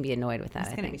 Because he's going to be annoyed with that,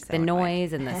 I think. So the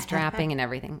noise and the strapping and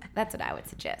everything. That's what I would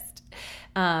suggest.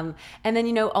 And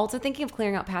then, also thinking of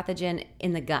clearing out pathogen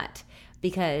in the gut.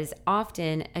 Because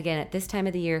often, again, at this time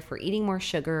of the year, if we're eating more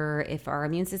sugar, if our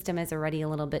immune system is already a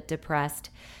little bit depressed,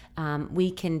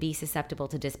 we can be susceptible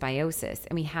to dysbiosis.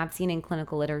 And we have seen in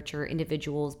clinical literature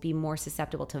individuals be more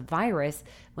susceptible to virus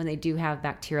when they do have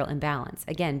bacterial imbalance.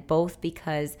 Again, both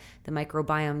because the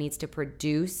microbiome needs to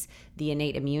produce the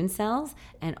innate immune cells,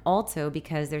 and also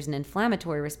because there's an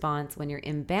inflammatory response when you're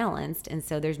imbalanced, and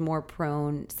so there's more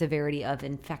prone severity of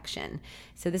infection.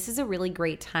 So this is a really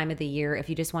great time of the year if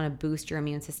you just want to boost your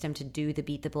immune system to do the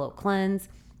Beat the Bloat cleanse.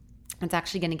 It's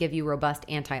actually going to give you robust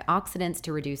antioxidants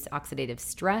to reduce oxidative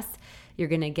stress. You're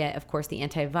going to get, of course, the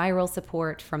antiviral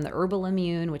support from the Herbal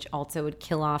Immune, which also would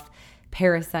kill off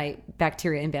parasite,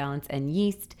 bacteria imbalance, and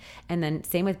yeast. And then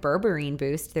same with Berberine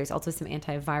Boost. There's also some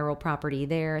antiviral property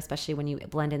there, especially when you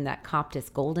blend in that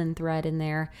Coptis golden thread in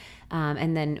there.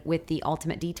 And then with the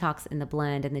Ultimate Detox in the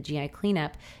blend and the GI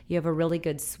Cleanup, you have a really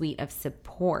good suite of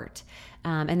support.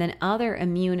 And then other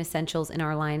immune essentials in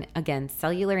our line, again,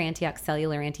 cellular antiox,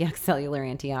 cellular antiox, cellular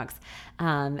antiox.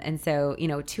 And so,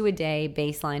 2 a day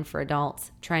baseline for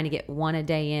adults, trying to get 1 a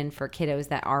day in for kiddos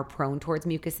that are prone towards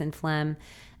mucus and phlegm.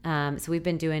 So we've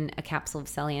been doing a capsule of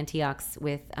Cell Antiox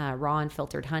with raw and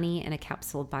filtered honey, and a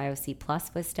capsule of BioC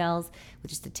Plus with Stells with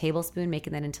just a tablespoon,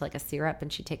 making that into like a syrup,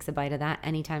 and she takes a bite of that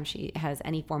anytime she has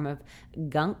any form of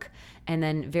gunk. And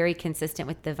then very consistent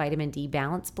with the vitamin D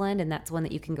balance blend, and that's one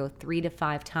that you can go 3 to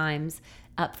 5 times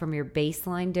up from your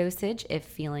baseline dosage if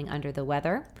feeling under the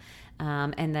weather.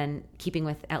 And then keeping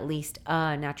with at least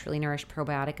a naturally nourished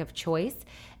probiotic of choice.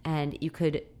 And you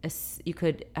could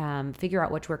figure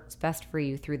out which works best for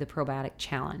you through the probiotic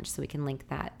challenge. So we can link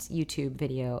that YouTube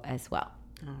video as well.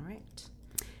 All right.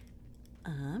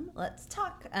 Let's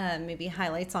talk maybe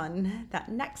highlights on that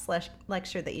next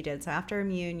lecture that you did. So after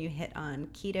immune, you hit on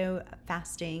keto,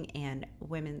 fasting, and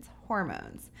women's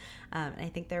hormones. And I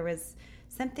think there was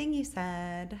something you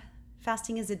said.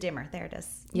 Fasting is a dimmer. There it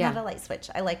is. Yeah. Not a light switch.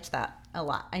 I liked that a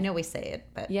lot. I know we say it,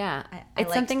 but yeah, I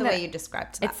liked the way you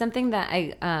described that. It's something that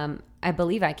I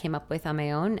believe I came up with on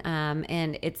my own.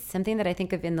 And it's something that I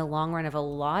think of in the long run of a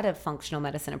lot of functional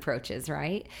medicine approaches,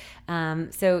 right?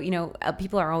 So,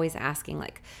 people are always asking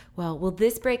like, well, will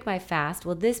this break my fast?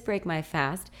 Will this break my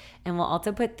fast? And we'll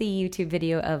also put the YouTube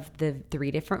video of the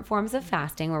 3 different forms of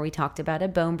fasting where we talked about a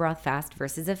bone broth fast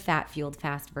versus a fat-fueled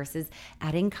fast versus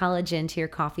adding collagen to your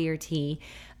coffee or tea.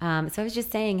 So I was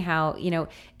just saying how,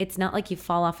 it's not like you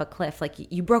fall off a cliff, like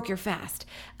you broke your fast.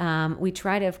 We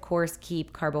try to, of course,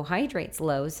 keep carbohydrates carbohydrates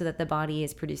low so that the body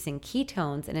is producing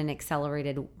ketones in an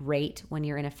accelerated rate when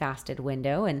you're in a fasted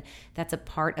window. And that's a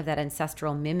part of that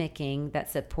ancestral mimicking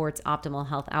that supports optimal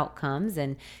health outcomes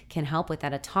and can help with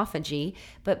that autophagy.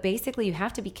 But basically, you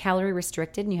have to be calorie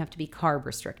restricted and you have to be carb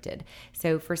restricted.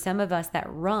 So for some of us that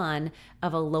run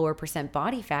of a lower percent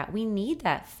body fat, we need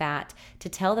that fat to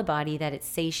tell the body that it's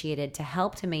satiated, to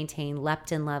help to maintain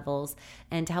leptin levels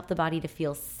and to help the body to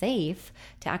feel safe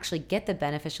to actually get the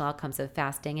beneficial outcomes of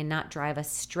fasting and not drive a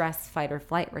stress, fight, or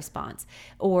flight response.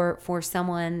 Or for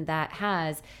someone that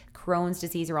has Crohn's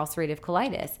disease or ulcerative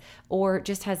colitis, or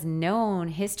just has known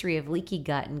history of leaky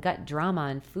gut and gut drama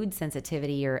and food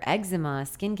sensitivity or eczema,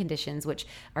 skin conditions, which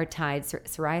are tied,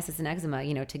 psoriasis and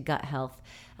eczema, to gut health.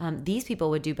 These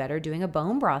people would do better doing a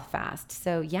bone broth fast.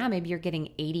 So yeah, maybe you're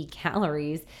getting 80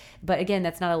 calories, but again,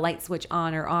 that's not a light switch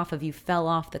on or off. If you fell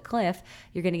off the cliff,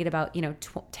 you're going to get about,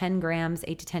 10 grams,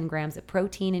 8 to 10 grams of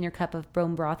protein in your cup of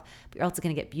bone broth, but you're also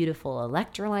going to get beautiful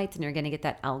electrolytes and you're going to get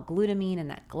that L-glutamine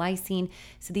and that glycine.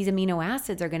 So these amino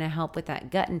acids are going to help with that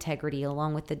gut integrity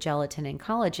along with the gelatin and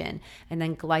collagen. And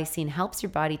then glycine helps your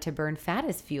body to burn fat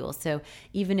as fuel. So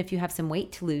even if you have some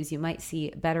weight to lose, you might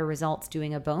see better results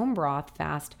doing a bone broth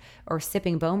fast or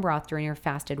sipping bone broth during your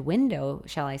fasted window,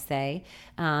 shall I say.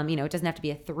 It doesn't have to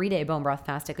be a 3-day bone broth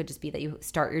fast. It could just be that you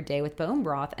start your day with bone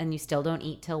broth and you still don't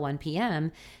eat till 1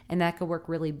 p.m. And that could work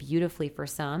really beautifully for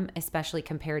some, especially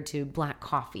compared to black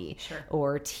coffee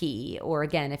or tea. Or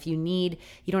again, if you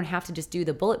don't have to just do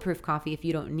the bulletproof coffee. If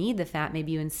you don't need the fat,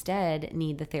 maybe you instead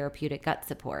need the therapeutic gut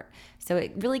support. So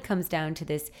it really comes down to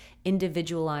this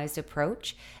individualized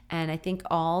approach. And I think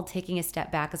all taking a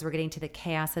step back as we're getting to the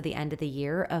chaos of the end of the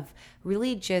year of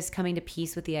really just coming to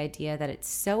peace with the idea that it's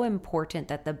so important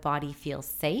that the body feels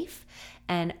safe.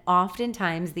 And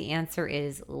oftentimes the answer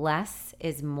is less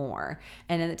is more.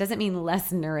 And it doesn't mean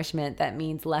less nourishment. That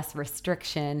means less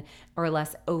restriction or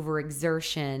less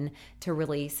overexertion to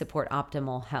really support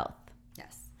optimal health.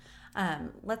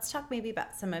 Let's talk maybe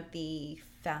about some of the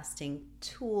fasting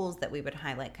tools that we would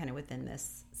highlight kind of within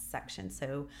this section.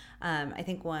 So I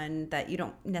think one that you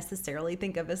don't necessarily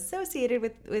think of associated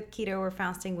with keto or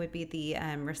fasting would be the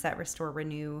Reset, Restore,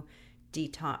 Renew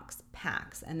detox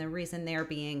packs. And the reason there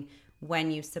being, when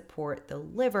you support the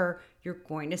liver, you're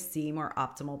going to see more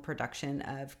optimal production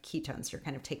of ketones. You're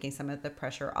kind of taking some of the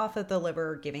pressure off of the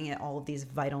liver, giving it all of these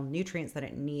vital nutrients that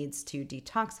it needs to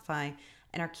detoxify.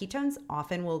 And our ketones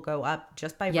often will go up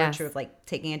just by virtue of like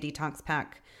taking a detox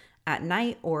pack at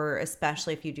night, or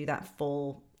especially if you do that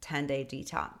full 10-day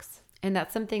detox. And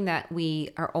that's something that we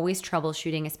are always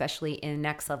troubleshooting, especially in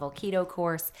Next Level Keto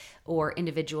course or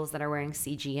individuals that are wearing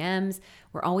CGMs.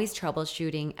 We're always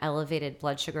troubleshooting elevated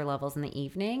blood sugar levels in the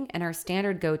evening. And our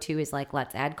standard go-to is like,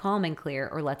 let's add Calm and Clear,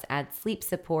 or let's add sleep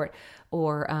support,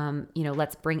 or,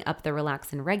 let's bring up the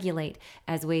Relax and Regulate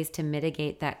as ways to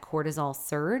mitigate that cortisol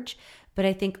surge. But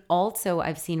I think also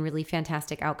I've seen really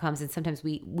fantastic outcomes, and sometimes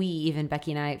we even,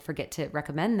 Becky and I, forget to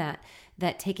recommend that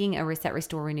taking a Reset,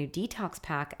 Restore, Renew detox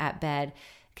pack at bed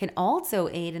can also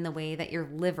aid in the way that your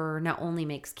liver not only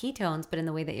makes ketones, but in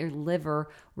the way that your liver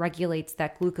regulates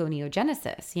that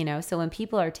gluconeogenesis, So when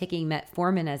people are taking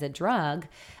metformin as a drug,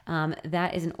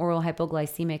 that is an oral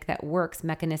hypoglycemic that works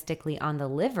mechanistically on the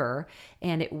liver,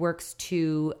 and it works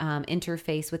to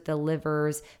interface with the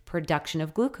liver's production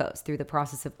of glucose through the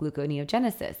process of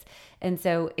gluconeogenesis. And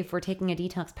so if we're taking a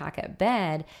detox pack at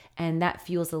bed and that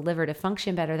fuels the liver to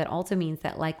function better, that also means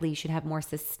that likely you should have more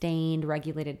sustained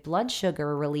regulated blood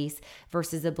sugar release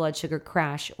versus a blood sugar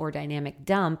crash or dynamic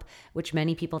dump, which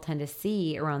many people tend to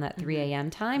see around that 3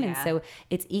 a.m. time. And so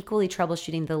it's equally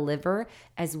troubleshooting the liver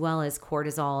as well as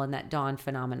cortisol and that dawn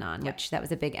phenomenon, which that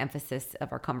was a big emphasis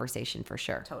of our conversation for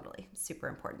sure. Totally. Super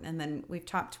important. And then we've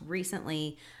talked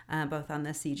recently both on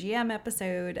the CGM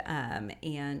episode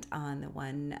and on the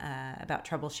one about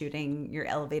troubleshooting your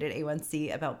elevated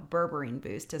A1C, about berberine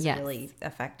boost as a really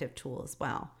effective tool as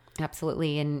well.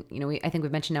 Absolutely. And, I think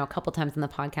we've mentioned now a couple times in the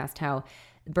podcast how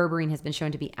berberine has been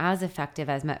shown to be as effective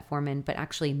as metformin, but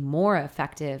actually more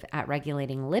effective at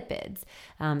regulating lipids.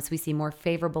 So we see more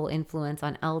favorable influence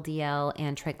on LDL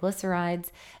and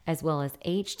triglycerides, as well as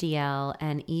HDL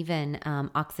and even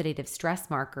oxidative stress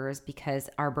markers, because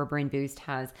our berberine boost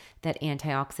has that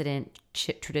antioxidant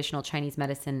traditional Chinese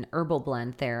medicine herbal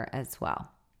blend there as well.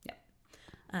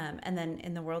 And then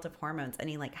in the world of hormones,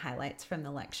 any highlights from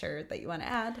the lecture that you want to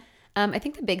add? I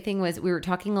think the big thing was we were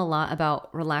talking a lot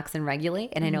about Relax and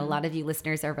Regulate. And I know a lot of you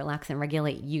listeners are Relax and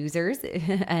Regulate users.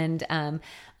 And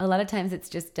a lot of times it's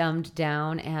just dumbed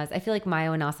down as, I feel like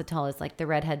myo-inositol is like the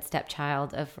redhead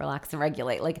stepchild of Relax and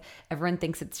Regulate. Everyone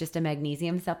thinks it's just a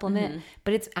magnesium supplement,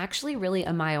 but it's actually really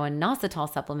a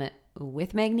myo-inositol supplement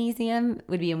with magnesium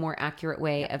would be a more accurate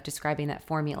way of describing that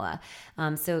formula.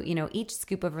 So, each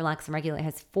scoop of Relax and Regulate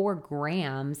has 4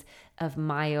 grams of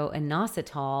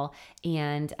myo-inositol,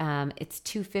 and it's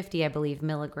 250, I believe,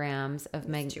 milligrams of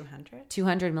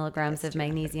 200 milligrams of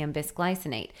magnesium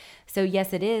bisglycinate. So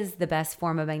yes, it is the best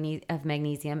form of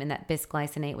magnesium in that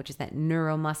bisglycinate, which is that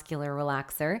neuromuscular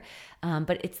relaxer.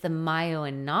 But it's the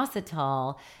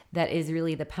myo-inositol that is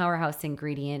really the powerhouse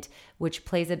ingredient, which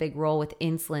plays a big role with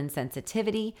insulin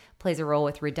sensitivity, plays a role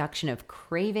with reduction of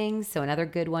cravings. So another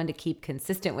good one to keep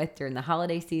consistent with during the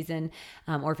holiday season,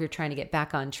 or if you're trying to get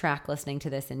back on track listening to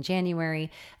this in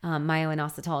January.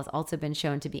 Myo-inositol has also been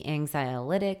shown to be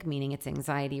anxiolytic, meaning it's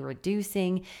anxiety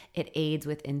reducing. It aids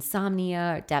with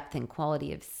insomnia, depth and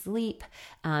quality of sleep.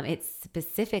 It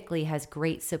specifically has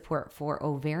great support for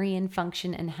ovarian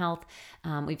function and health.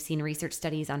 We've seen research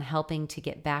studies on helping to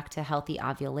get back to healthy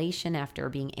ovulation after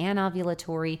being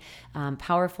anovulatory.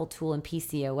 Powerful tool in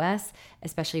PCOS,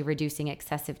 especially reducing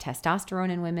excessive testosterone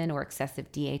in women or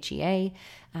excessive DHEA.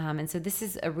 And so this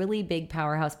is a really big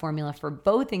powerhouse formula for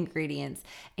both ingredients.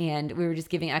 And we were just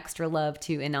giving extra love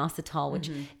to inositol, which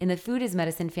in the food as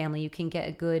medicine family, you can get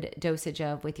a good dosage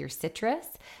of with your citrus.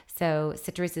 So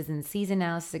citrus is in season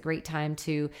now. This is a great time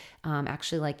to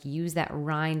actually use that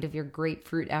rind of your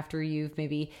grapefruit after you've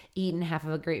maybe eaten half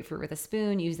of a grapefruit with a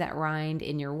spoon. Use that rind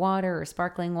in your water or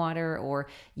sparkling water, or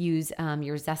use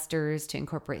your zesters to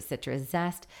incorporate citrus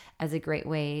zest as a great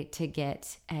way to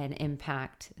get an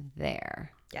impact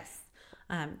there. Yes.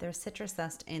 There's citrus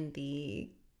zest in the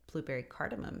blueberry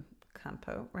cardamom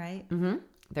compote, right? Mm-hmm.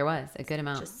 There was a good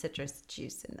amount. Just citrus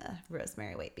juice in the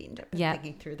rosemary white bean dip. Yeah.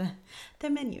 Thinking through the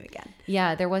menu again.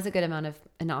 Yeah, there was a good amount of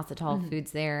inositol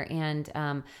foods there. And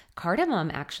cardamom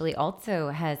actually also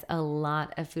has a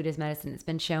lot of food as medicine. It's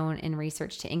been shown in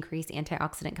research to increase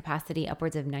antioxidant capacity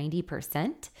upwards of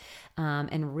 90%.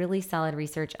 And really solid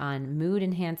research on mood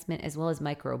enhancement as well as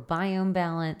microbiome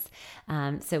balance.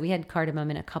 So we had cardamom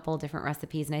in a couple different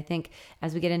recipes. And I think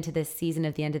as we get into this season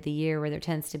of the end of the year where there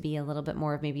tends to be a little bit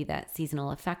more of maybe that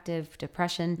seasonal affective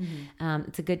depression,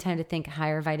 it's a good time to think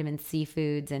higher vitamin C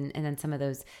foods and then some of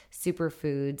those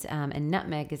superfoods. And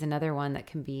nutmeg is another one that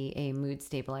can be a mood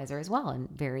stabilizer as well and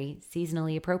very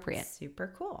seasonally appropriate.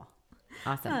 Super cool.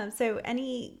 Awesome. So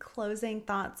any closing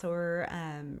thoughts or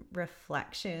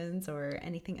reflections or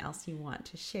anything else you want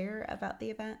to share about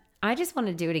the event? I just want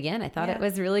to do it again. I thought it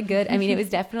was really good. I mean, it was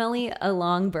definitely a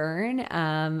long burn.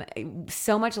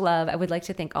 So much love. I would like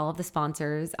to thank all of the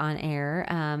sponsors on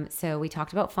air. So we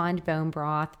talked about Fond Bone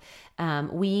Broth.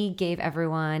 We gave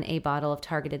everyone a bottle of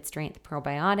Targeted Strength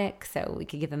probiotic, so we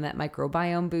could give them that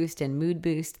microbiome boost and mood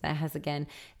boost that has, again,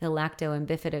 the lacto and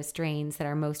bifido strains that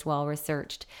are most well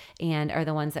researched and are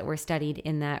the ones that were studied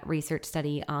in that research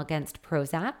study against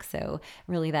Prozac. So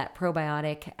really that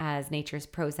probiotic as nature's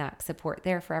Prozac support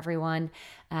there for everyone.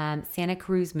 Santa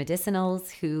Cruz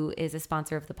Medicinals, who is a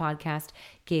sponsor of the podcast,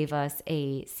 gave us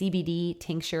a CBD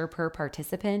tincture per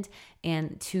participant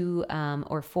and 2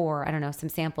 or 4, some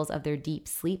samples of their deep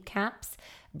sleep caps.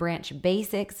 Branch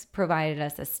Basics provided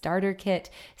us a starter kit.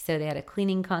 So they had a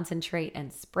cleaning concentrate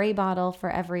and spray bottle for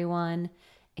everyone.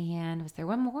 And was there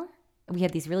one more? We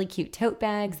had these really cute tote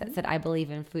bags that said, "I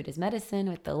believe in food as medicine"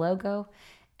 with the logo.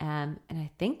 And I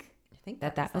think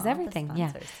that was everything.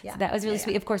 Yeah. So that was really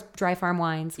sweet. Of course, Dry Farm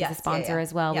Wines was a sponsor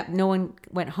as well. Yep. No one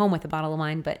went home with a bottle of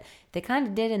wine, but they kind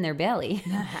of did in their belly.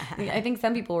 I think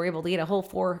some people were able to get a whole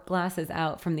 4 glasses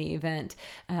out from the event.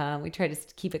 We tried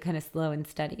to keep it kind of slow and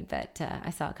steady, but I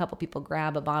saw a couple people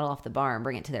grab a bottle off the bar and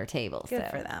bring it to their table. Good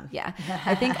for them. Yeah.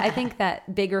 I think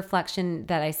that big reflection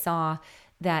that I saw,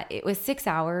 that it was 6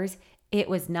 hours. It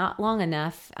was not long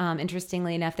enough.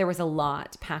 Interestingly enough, there was a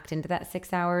lot packed into that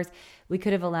 6 hours. We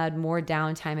could have allowed more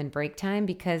downtime and break time,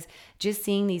 because just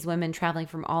seeing these women traveling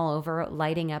from all over,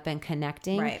 lighting up and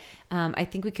connecting, I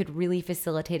think we could really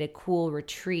facilitate a cool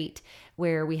retreat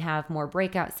where we have more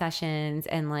breakout sessions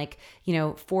and 4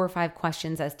 or 5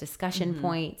 questions as discussion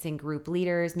points and group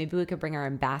leaders. Maybe we could bring our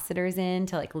ambassadors in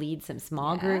to lead some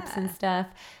small groups and stuff.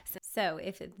 So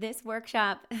if this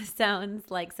workshop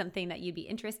sounds like something that you'd be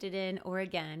interested in, or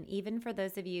again, even for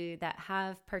those of you that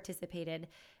have participated,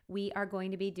 we are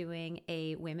going to be doing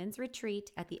a women's retreat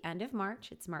at the end of March.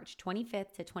 It's March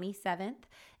 25th to 27th.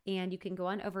 And you can go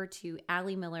on over to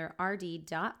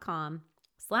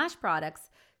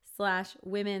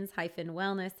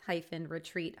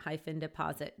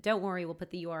alliemillerrd.com/women's-wellness-retreat-deposit. Don't worry, we'll put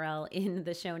the URL in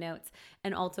the show notes.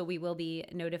 And also we will be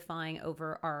notifying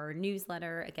over our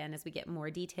newsletter, again, as we get more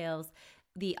details.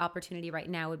 the opportunity right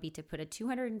now would be to put a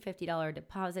 $250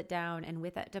 deposit down, and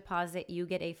with that deposit, you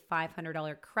get a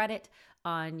 $500 credit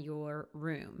on your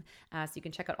room. So you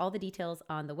can check out all the details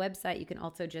on the website. You can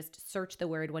also just search the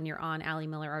word when you're on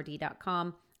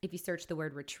AllieMillerRD.com. If you search the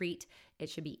word retreat, it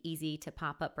should be easy to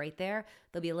pop up right there.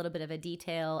 There'll be a little bit of a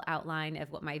detail outline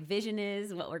of what my vision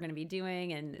is, what we're going to be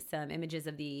doing, and some images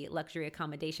of the luxury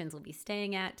accommodations we'll be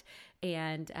staying at.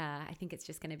 And I think it's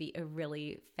just going to be a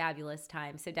really fabulous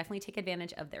time. So definitely take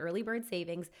advantage of the early bird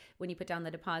savings. When you put down the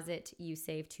deposit, you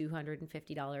save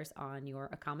 $250 on your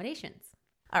accommodations.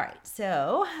 All right,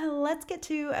 so let's get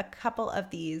to a couple of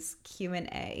these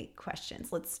Q&A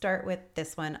questions. Let's start with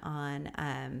this one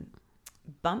on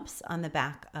bumps on the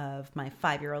back of my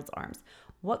 5-year-old's arms.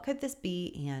 What could this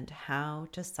be and how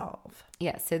to solve?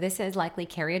 Yeah, so this is likely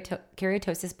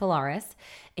keratosis pilaris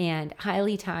and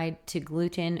highly tied to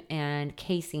gluten and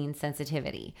casein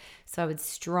sensitivity. So I would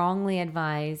strongly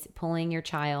advise pulling your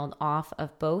child off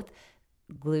of both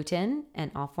gluten and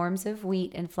all forms of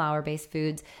wheat and flour-based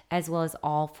foods, as well as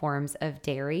all forms of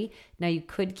dairy. Now, you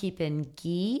could keep in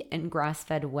ghee and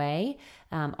grass-fed whey.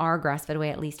 Our grass-fed whey,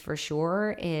 at least for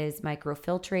sure, is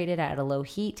microfiltrated at a low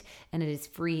heat, and it is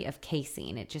free of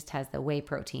casein. It just has the whey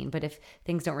protein. But if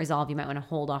things don't resolve, you might want to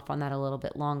hold off on that a little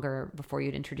bit longer before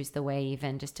you'd introduce the whey,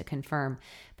 even just to confirm.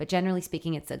 But generally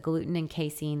speaking, it's a gluten and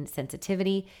casein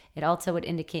sensitivity. It also would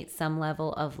indicate some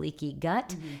level of leaky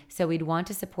gut. So we'd want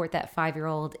to support that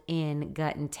 5-year-old in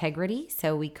gut integrity.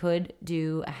 So we could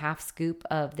do a half scoop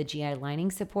of the GI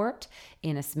lining support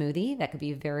in a smoothie. That could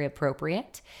be very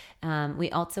appropriate. We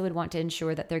also would want to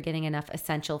ensure that they're getting enough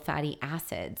essential fatty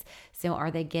acids. So are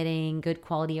they getting good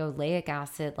quality oleic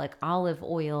acid like olive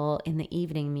oil in the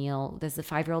evening meal? Does the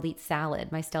 5-year-old eat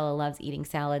salad? My Stella loves eating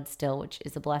salad still, which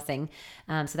is a blessing.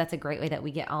 So that's a great way that we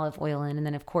get olive oil in. And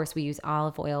then, of course, we use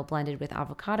olive oil blended with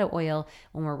avocado oil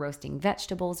when we're roasting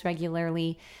vegetables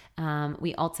regularly.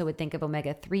 We also would think of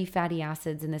omega-3 fatty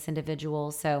acids in this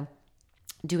individual. So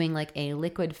doing like a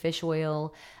liquid fish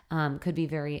oil could be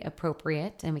very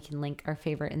appropriate, and we can link our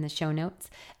favorite in the show notes.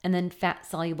 And then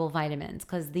fat-soluble vitamins,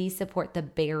 because these support the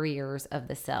barriers of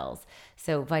the cells.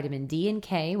 So vitamin D and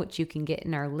K, which you can get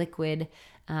in our liquid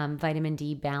vitamin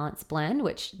D balance blend,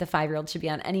 which the 5-year-old should be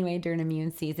on anyway during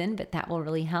immune season, but that will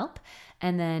really help.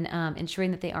 And then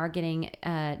ensuring that they are getting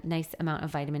a nice amount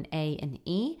of vitamin A and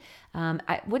E.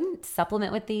 I wouldn't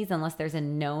supplement with these unless there's a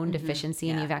known deficiency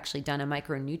and you've actually done a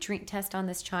micronutrient test on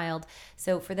this child.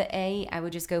 So for the A, I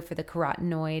would just go for the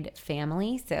carotenoid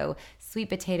family. So sweet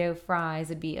potato fries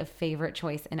would be a favorite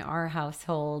choice in our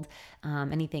household.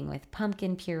 Anything with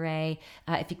pumpkin puree.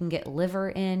 If you can get liver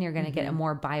in, you're going to get a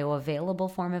more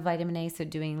bioavailable form of vitamin A. So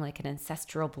doing like an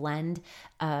ancestral blend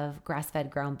of grass-fed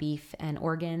ground beef and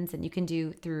organs. And you can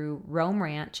do through Rome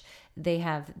Ranch. They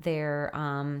have their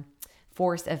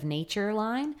Force of Nature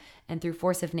line, and through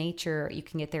Force of Nature you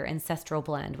can get their ancestral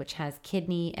blend, which has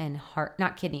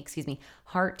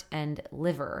heart and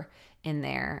liver in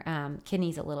there.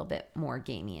 Kidney's a little bit more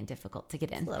gamey and difficult to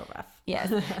get in. It's a little rough.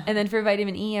 Yes. And then for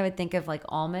vitamin E, I would think of like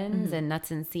almonds and nuts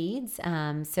and seeds.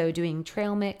 So doing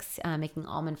trail mix, making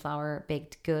almond flour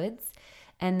baked goods.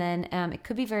 And then it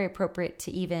could be very appropriate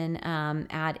to even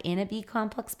add in a B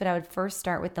complex, but I would first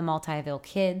start with the Multi-Avail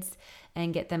Kids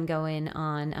and get them going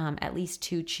on at least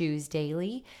 2 chews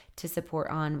daily to support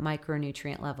on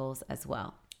micronutrient levels as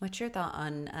well. What's your thought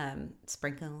on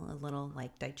sprinkling a little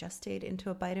like digestate into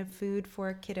a bite of food for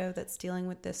a kiddo that's dealing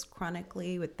with this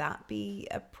chronically? Would that be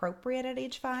appropriate at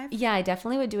age 5? Yeah, I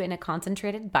definitely would do it in a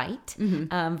concentrated bite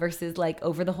versus like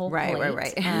over the whole plate.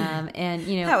 Right. And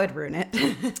you know, that would ruin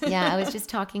it. Yeah, I was just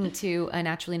talking to a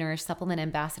Naturally Nourished supplement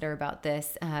ambassador about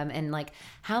this and like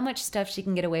how much stuff she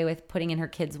can get away with putting in her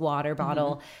kid's water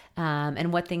bottle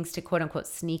and what things to quote unquote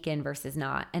sneak in versus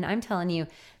not. And I'm telling you,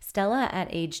 Stella at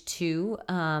age 2,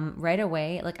 right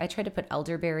away, like I tried to put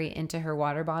elderberry into her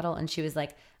water bottle and she was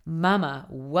like, "Mama,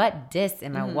 what dis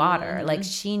in my water?" Like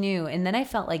she knew. And then I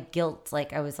felt like guilt,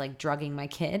 like I was like drugging my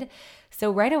kid.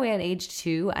 So right away at age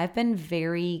 2, I've been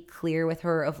very clear with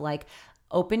her of like,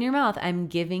 open your mouth. I'm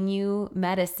giving you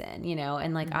medicine, you know,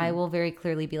 and like I will very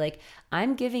clearly be like,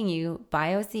 I'm giving you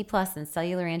Bio C+ and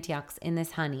cellular antioxidants in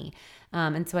this honey.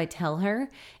 And so I tell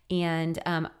her, and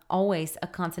always a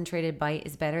concentrated bite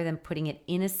is better than putting it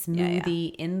in a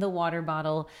smoothie, in the water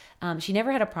bottle. She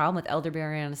never had a problem with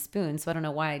elderberry on a spoon, so I don't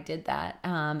know why I did that.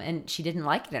 And she didn't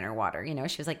like it in her water. You know,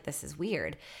 she was like, this is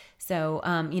weird. So,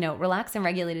 you know, Relax and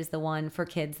Regulate is the one for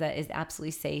kids that is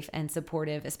absolutely safe and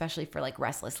supportive, especially for like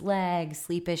restless legs,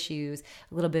 sleep issues,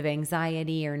 a little bit of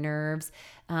anxiety or nerves.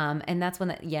 And that's one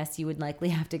that, yes, you would likely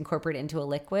have to incorporate it into a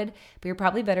liquid, but you're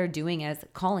probably better doing as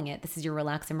calling it, this is your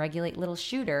relax and regulate little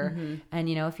shooter. And,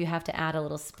 if you have to add a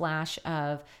little splash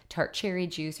of tart cherry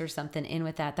juice or something in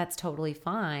with that, that's totally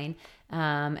fine.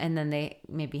 And then they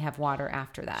maybe have water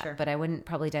after that, Sure. but I wouldn't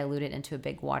probably dilute it into a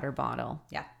big water bottle.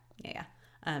 Yeah.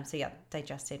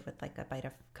 Digested with like a bite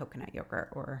of coconut yogurt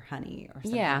or honey or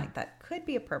something like that could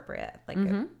be appropriate. Like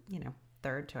a,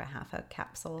 third to a half a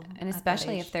capsule. And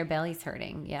especially if their belly's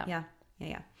hurting. Yeah.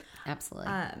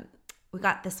 Absolutely. We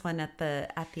got this one at the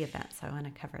event, so I want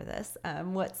to cover this.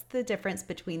 What's the difference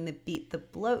between the Beat the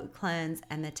Bloat cleanse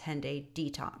and the 10-day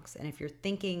detox? And if you're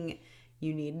thinking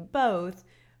you need both,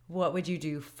 what would you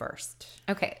do first?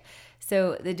 Okay.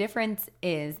 So the difference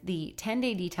is the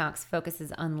 10-day detox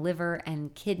focuses on liver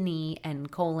and kidney and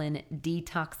colon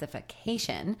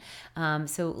detoxification.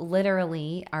 So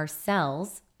literally our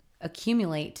cells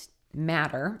accumulate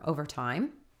matter over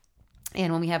time.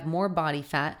 And when we have more body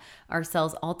fat, our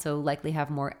cells also likely have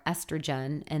more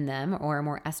estrogen in them or are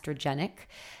more estrogenic.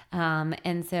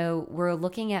 And so we're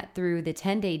looking at through the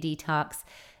 10-day detox,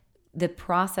 the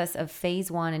process of phase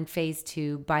 1 and phase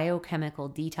 2 biochemical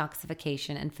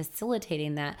detoxification and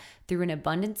facilitating that through an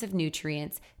abundance of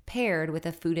nutrients paired with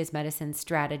a food as medicine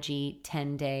strategy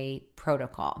 10-day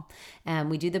protocol. And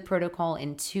we do the protocol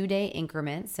in 2-day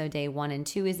increments. So day 1 and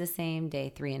 2 is the same,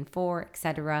 day 3 and 4,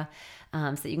 etc.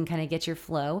 So that you can kind of get your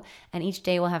flow. And each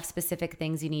day will have specific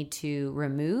things you need to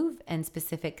remove and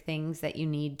specific things that you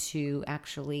need to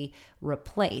actually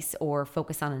replace or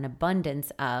focus on an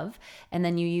abundance of. And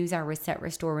then you use our Reset,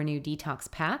 Restore, Renew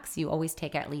detox packs. You always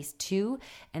take at least 2.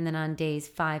 And then on days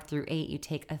 5 through 8, you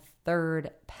take a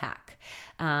third pack.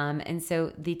 And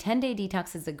so the 10-day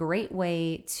detox is a great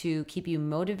way to keep you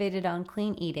motivated on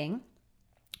clean eating,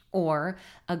 or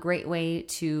a great way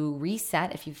to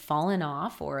reset if you've fallen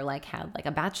off or like had like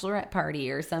a bachelorette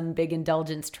party or some big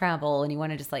indulgence travel and you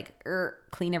want to just like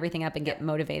clean everything up and get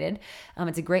motivated.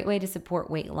 It's a great way to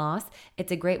support weight loss.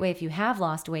 It's a great way if you have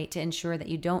lost weight to ensure that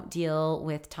you don't deal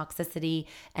with toxicity,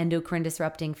 endocrine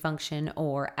disrupting function,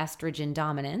 or estrogen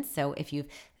dominance. So if you've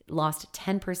lost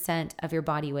 10% of your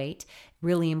body weight,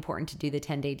 really important to do the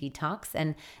 10-day detox.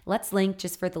 And let's link,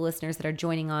 just for the listeners that are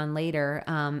joining on later,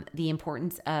 the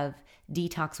importance of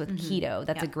detox with keto.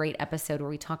 That's a great episode where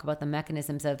we talk about the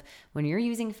mechanisms of when you're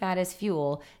using fat as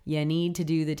fuel, you need to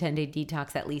do the 10-day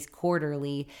detox at least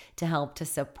quarterly to help to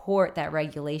support that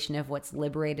regulation of what's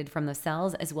liberated from the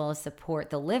cells, as well as support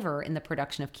the liver in the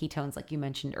production of ketones, like you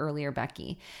mentioned earlier,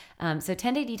 Becky. So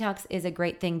 10-day detox is a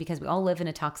great thing because we all live in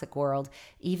a toxic world.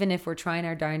 Even if we're trying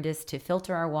our darndest to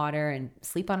filter our water and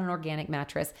sleep on an organic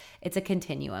mattress, it's a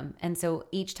continuum. And so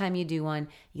each time you do one,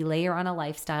 you layer on a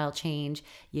lifestyle change,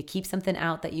 you keep something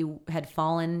out that you had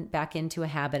fallen back into a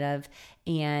habit of,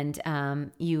 and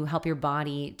you help your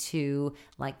body to,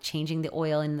 like changing the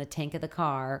oil in the tank of the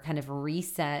car, kind of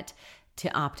reset to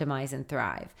optimize and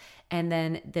thrive. And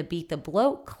then the Beat the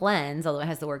Bloat cleanse, although it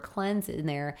has the word cleanse in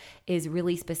there, is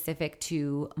really specific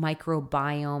to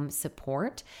microbiome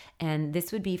support. And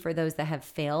this would be for those that have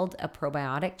failed a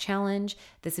probiotic challenge.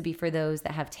 This would be for those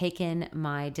that have taken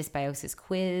my dysbiosis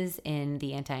quiz in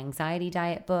the anti-anxiety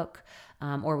diet book,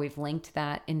 or we've linked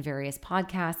that in various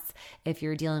podcasts. If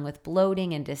you're dealing with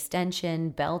bloating and distension,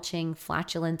 belching,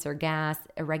 flatulence or gas,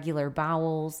 irregular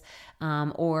bowels,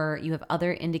 or you have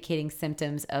other indicating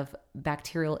symptoms of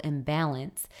bacterial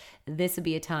imbalance, this would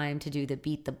be a time to do the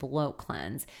Beat the Bloat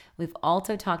cleanse. We've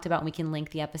also talked about, and we can link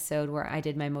the episode where I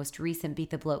did my most recent Beat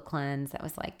the Bloat cleanse. That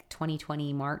was like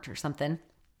 2020 March or something.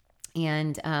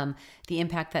 And the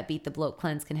impact that Beat the Bloat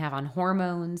cleanse can have on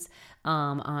hormones,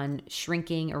 on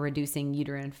shrinking or reducing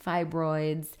uterine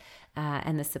fibroids,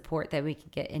 and the support that we can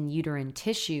get in uterine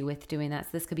tissue with doing that. So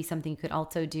this could be something you could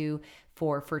also do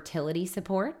for fertility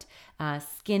support.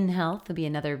 Skin health would be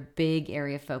another big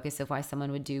area of focus of why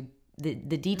someone would do the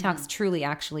detox truly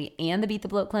actually, and the Beat the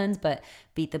Bloat cleanse, but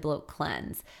Beat the Bloat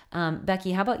cleanse.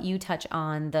 Becky, how about you touch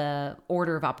on the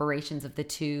order of operations of the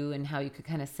two and how you could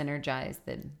kind of synergize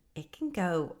them? It can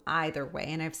go either way,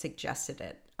 and I've suggested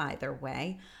it either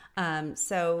way.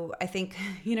 So I think,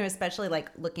 especially like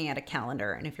looking at a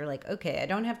calendar, and if you're like, okay, I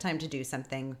don't have time to do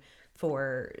something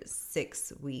for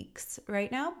 6 weeks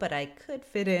right now, but I could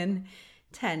fit in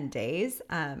 10 days.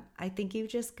 I think you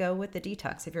just go with the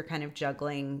detox if you're kind of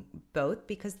juggling both,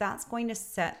 because that's going to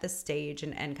set the stage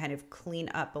and kind of clean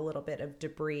up a little bit of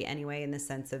debris anyway, in the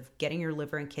sense of getting your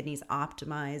liver and kidneys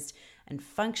optimized and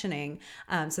functioning,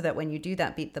 so that when you do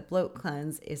that Beat the Bloat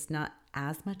cleanse, is not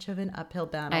as much of an uphill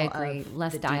battle. I agree.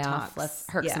 Less die-off, less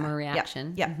herxheimer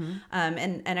reaction.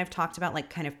 And I've talked about like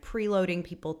kind of preloading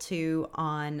people too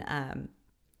on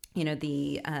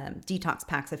the detox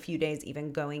packs a few days,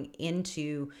 even going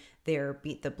into their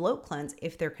Beat the Bloat cleanse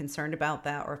if they're concerned about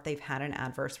that, or if they've had an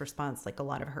adverse response, like a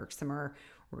lot of Herxheimer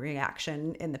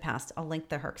reaction in the past. I'll link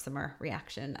the Herxheimer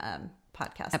reaction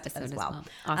podcast episode as well.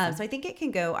 Awesome. So I think it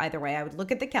can go either way. I would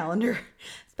look at the calendar,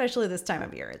 especially this time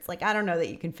of year. It's like, I don't know that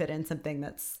you can fit in something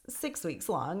that's 6 weeks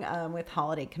long with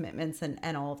holiday commitments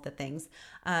and all of the things.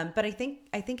 But I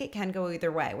think it can go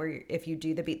either way, where if you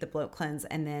do the Beat the Bloat cleanse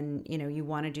and then, you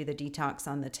want to do the detox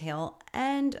on the tail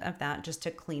end of that, just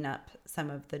to clean up some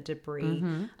of the debris,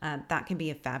 that can be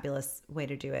a fabulous way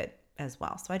to do it as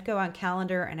well. So I'd go on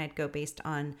calendar, and I'd go based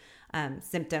on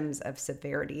symptoms of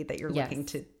severity that you're looking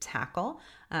to tackle.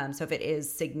 So if it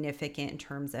is significant in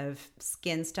terms of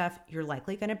skin stuff, you're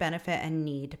likely going to benefit and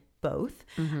need both.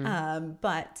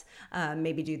 But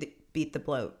maybe do the Beat the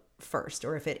Bloat first,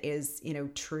 or if it is,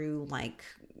 true like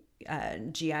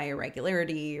GI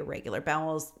irregularity, irregular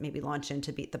bowels, maybe launch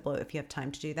into Beat the Bloat if you have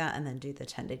time to do that, and then do the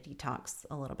tended detox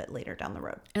a little bit later down the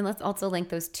road. And let's also link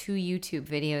those 2 YouTube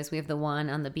videos. We have the one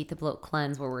on the Beat the Bloat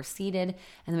cleanse where we're seated, and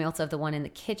then we also have the one in the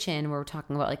kitchen where we're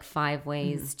talking about like 5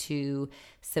 ways to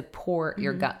support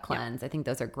your gut cleanse. I think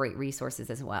those are great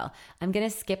resources as well. I'm going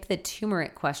to skip the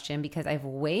turmeric question because I have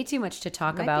way too much to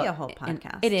talk about. Might be a whole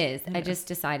podcast. It is. I just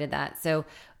decided that. So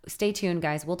stay tuned,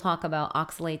 guys. We'll talk about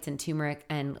oxalates and turmeric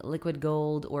and liquid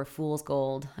gold, or fool's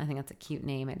gold. I think that's a cute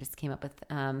name I just came up with.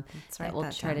 That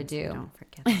we'll try to do. So don't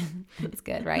forget. It's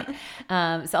good, right?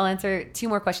 So I'll answer 2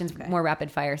 more questions, more rapid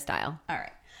fire style. All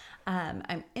right.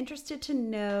 I'm interested to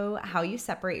know how you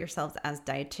separate yourselves as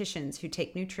dietitians who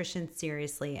take nutrition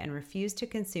seriously and refuse to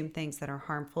consume things that are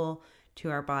harmful to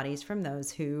our bodies from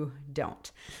those who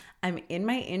don't. I'm in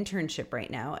my internship right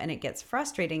now, and it gets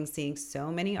frustrating seeing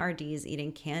so many RDs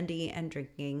eating candy and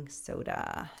drinking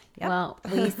soda. Yep. Well,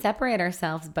 we separate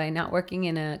ourselves by not working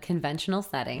in a conventional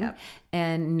setting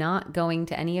and not going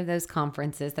to any of those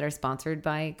conferences that are sponsored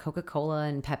by Coca-Cola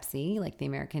and Pepsi, like the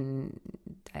American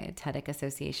Dietetic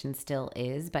Association still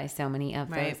is by so many of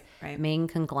those main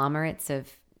conglomerates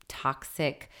of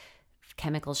toxic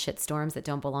chemical shitstorms that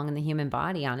don't belong in the human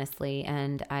body, honestly.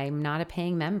 And I'm not a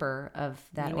paying member of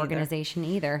that organization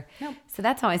either. Nope. So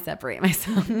that's how I separate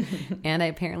myself. And I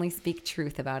apparently speak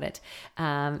truth about it.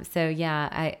 So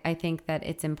yeah, I think that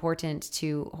it's important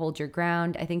to hold your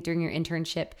ground. I think during your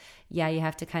internship, you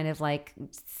have to kind of like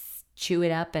chew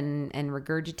it up and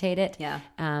regurgitate it. Yeah.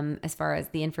 As far as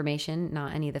the information,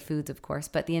 not any of the foods, of course,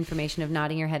 but the information of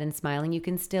nodding your head and smiling, you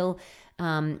can still,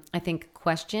 I think,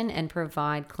 question and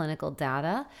provide clinical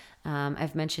data.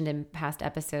 I've mentioned in past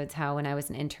episodes how when I was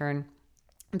an intern,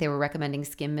 they were recommending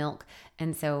skim milk.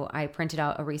 And so I printed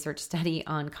out a research study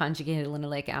on conjugated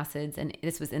linoleic acids. And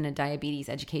this was in a diabetes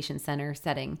education center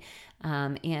setting.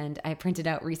 And I printed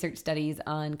out research studies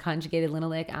on conjugated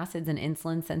linoleic acids and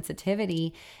insulin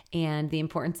sensitivity and the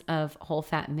importance of whole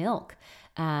fat milk.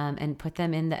 And put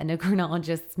them in the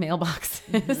endocrinologist's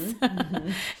mailboxes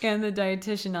and the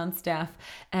dietitian on staff.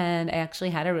 And I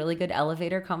actually had a really good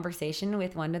elevator conversation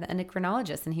with one of the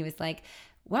endocrinologists. And he was like,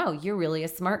 wow, you're really a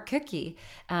smart cookie.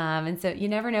 And so you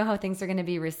never know how things are going to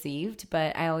be received,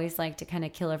 but I always like to kind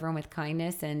of kill everyone with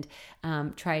kindness and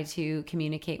try to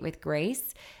communicate with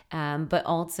grace. But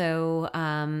also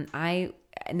I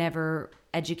never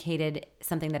educated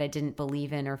something that I didn't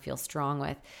believe in or feel strong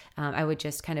with. I would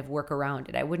just kind of work around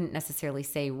it. I wouldn't necessarily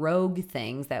say rogue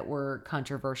things that were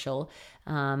controversial,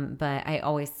 but I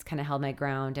always kind of held my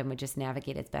ground and would just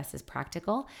navigate as best as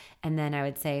practical. And then I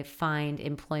would say find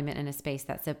employment in a space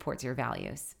that supports your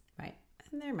values. Right.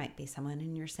 And there might be someone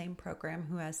in your same program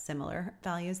who has similar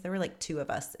values. There were like 2 of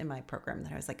us in my program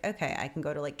that I was like, okay, I can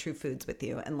go to like True Foods with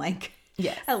you and like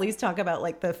at least talk about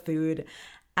like the food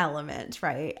element,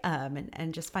 right?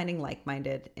 And just finding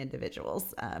like-minded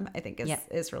individuals, I think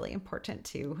is really important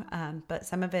too. But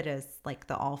some of it is like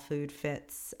the all food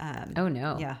fits. Oh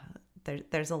no. Yeah.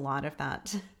 There's a lot of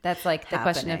that. That's like the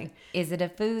question of, is it a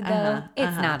food though?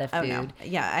 It's not a food. Oh, no.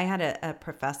 Yeah. I had a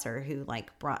professor who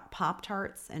like brought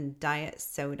Pop-Tarts and diet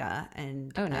soda,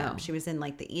 and she was in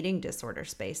like the eating disorder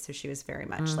space. So she was very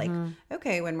much like,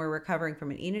 okay, when we're recovering from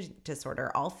an eating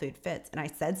disorder, all food fits. And I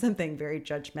said something very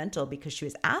judgmental because she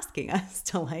was asking us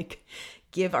to like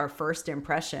give our first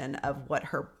impression of what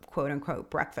her quote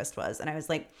unquote breakfast was. And I was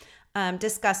like,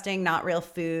 disgusting, not real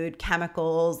food,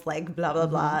 chemicals, like blah, blah,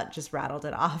 blah, just rattled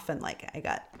it off. And like, I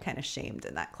got kind of shamed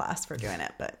in that class for doing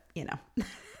it, but you know.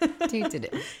 You did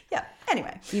it. Yeah.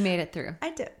 Anyway. You made it through.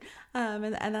 I did.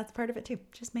 And that's part of it too.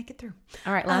 Just make it through.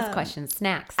 All right. Last question.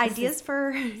 Snacks.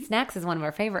 Snacks is one of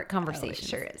our favorite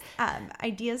conversations. Oh, it sure is.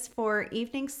 Ideas for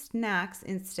evening snacks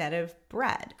instead of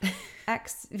bread.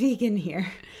 Ex-vegan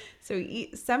here. So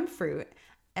eat some fruit.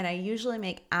 And I usually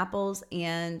make apples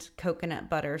and coconut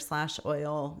butter /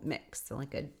 oil mix. So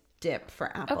like a dip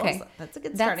for apples. Okay. That's a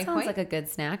good starting point. That sounds like a good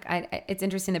snack. It's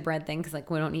interesting, the bread thing, because like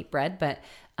we don't eat bread, but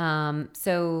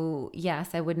so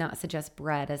yes, I would not suggest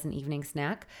bread as an evening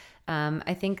snack.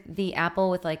 I think the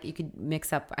apple with like, you could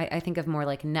mix up, I think of more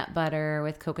like nut butter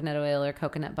with coconut oil or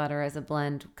coconut butter as a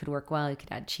blend could work well. You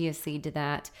could add chia seed to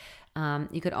that.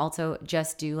 You could also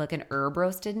just do like an herb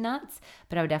roasted nuts,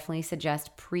 but I would definitely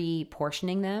suggest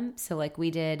pre-portioning them. So like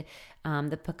we did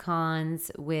the pecans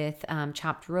with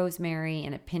chopped rosemary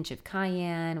and a pinch of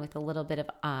cayenne with a little bit of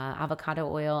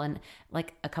avocado oil and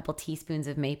like a couple teaspoons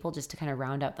of maple just to kind of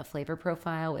round out the flavor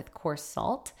profile with coarse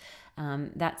salt.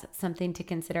 That's something to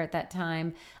consider at that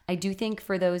time. I do think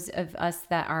for those of us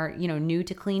that are, new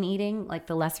to clean eating, like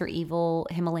the lesser evil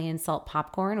Himalayan salt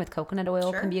popcorn with coconut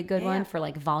oil can be a good one for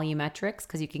like volumetrics,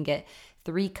 because you can get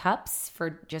 3 cups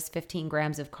for just 15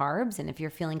 grams of carbs. And if you're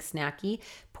feeling snacky,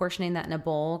 portioning that in a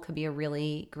bowl could be a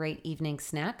really great evening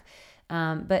snack.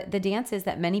 But the dance is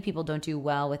that many people don't do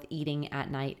well with eating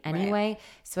at night anyway. Right.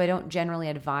 So I don't generally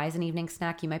advise an evening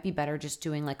snack. You might be better just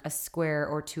doing like a square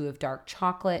or 2 of dark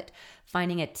chocolate,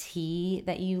 finding a tea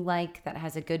that you like that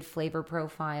has a good flavor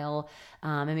profile,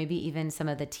 and maybe even some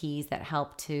of the teas that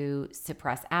help to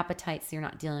suppress appetite so you're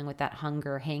not dealing with that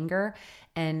hunger hanger.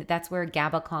 And that's where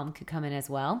GABA Calm could come in as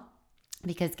well,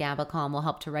 because GABA Calm will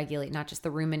help to regulate not just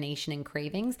the rumination and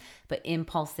cravings, but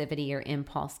impulsivity or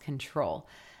impulse control.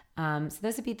 So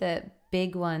those would be the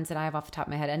big ones that I have off the top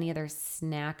of my head. Any other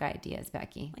snack ideas,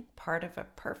 Becky? Like part of a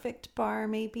perfect bar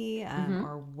maybe,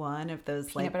 or one of those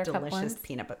peanut like delicious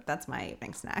peanut butter. That's my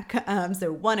evening snack.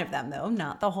 So one of them though,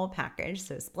 not the whole package.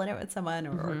 So split it with someone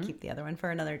or keep the other one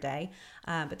for another day.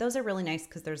 But those are really nice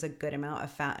because there's a good amount of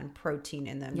fat and protein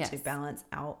in them to balance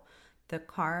out the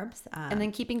carbs. And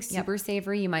then keeping super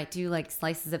savory, you might do like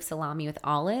slices of salami with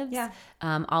olives. Yeah.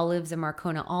 Olives and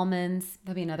Marcona almonds.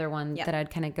 That'd be another one that I'd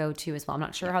kind of go to as well. I'm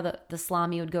not sure how the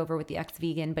salami would go over with the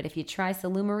ex-vegan, but if you try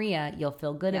Salumeria, you'll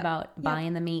feel good about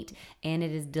buying the meat, and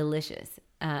it is delicious.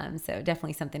 So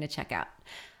definitely something to check out.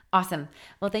 Awesome.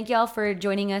 Well, thank you all for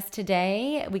joining us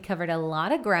today. We covered a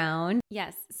lot of ground.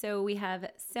 Yes. So we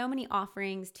have so many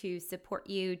offerings to support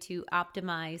you to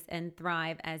optimize and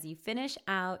thrive as you finish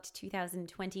out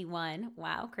 2021.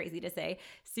 Wow. Crazy to say.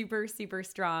 Super, super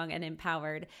strong and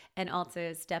empowered, and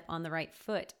also step on the right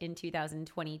foot in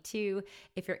 2022.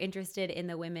 If you're interested in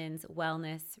the Women's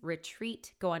Wellness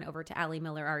Retreat, go on over to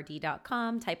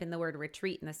AllieMillerRD.com, type in the word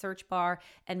retreat in the search bar,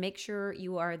 and make sure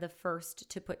you are the first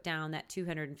to put down that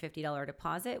 $250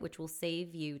 deposit, which will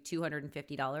save you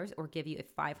 $250 or give you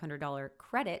a $500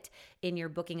 credit in your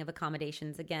booking of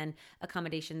accommodations. Again,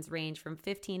 accommodations range from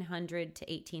 $1,500 to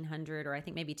 $1,800, or I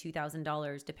think maybe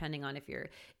 $2,000, depending on if you're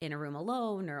in a room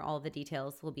alone, or all the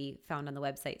details will be found on the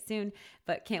website soon.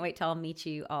 But can't wait till I'll meet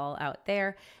you all out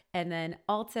there. And then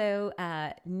also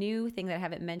new thing that I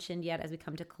haven't mentioned yet as we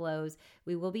come to close,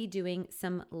 we will be doing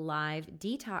some live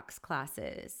detox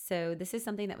classes. So this is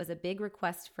something that was a big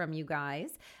request from you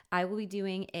guys. I will be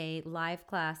doing a live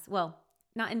class, well,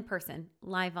 not in person,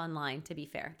 live online, to be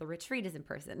fair. The retreat is in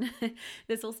person.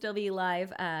 This will still be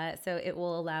live, so it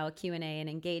will allow Q&A and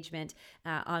engagement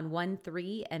on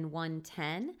 1/3 and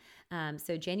 1/10.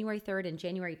 So January 3rd and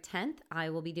January 10th, I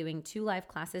will be doing 2 live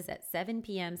classes at 7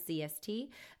 p.m. CST,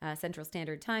 Central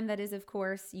Standard Time, that is, of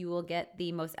course. You will get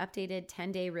the most updated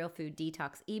 10-day Real Food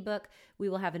Detox ebook. We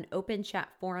will have an open chat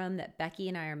forum that Becky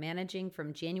and I are managing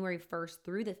from January 1st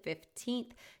through the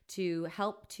 15th to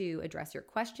help to address your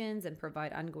questions and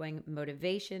provide ongoing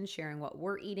motivation, sharing what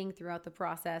we're eating throughout the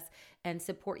process, and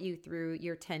support you through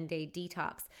your 10-day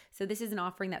detox. So this is an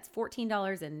offering that's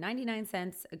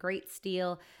 $14.99, a great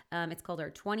steal. It's called our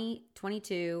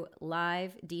 2022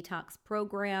 Live Detox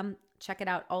Program. Check it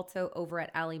out also over at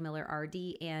Allie Miller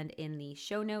RD and in the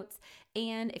show notes.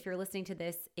 And if you're listening to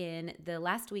this in the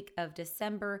last week of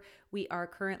December, we are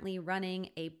currently running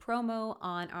a promo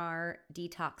on our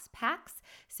detox packs.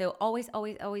 So always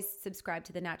subscribe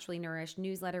to the Naturally Nourished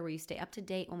newsletter where you stay up to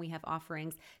date when we have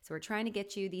offerings. So we're trying to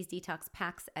get you these detox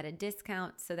packs at a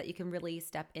discount so that you can really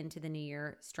step into the new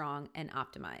year strong and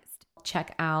optimized.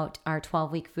 Check out our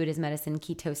 12-week Food is Medicine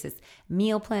ketosis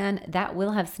meal plan. That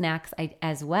will have snacks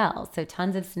as well. So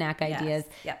tons of snack ideas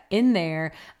in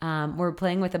there. We're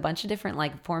playing with a bunch of different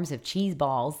like forms of cheese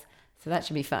balls. So that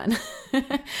should be fun.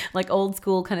 Like old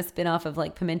school kind of spin-off of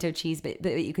like pimento cheese, but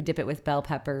you could dip it with bell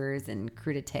peppers and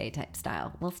crudité type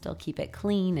style. We'll still keep it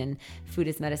clean and food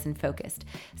is medicine focused.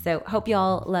 So hope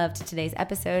y'all loved today's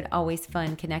episode. Always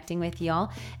fun connecting with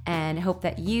y'all, and hope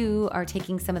that you are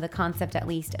taking some of the concept at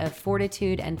least of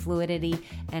fortitude and fluidity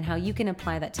and how you can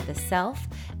apply that to the self,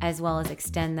 as well as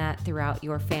extend that throughout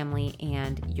your family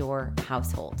and your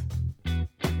household.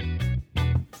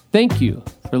 Thank you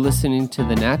for listening to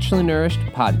the Naturally Nourished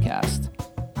podcast.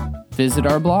 Visit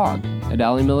our blog at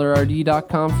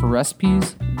alliemillerrd.com for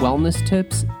recipes, wellness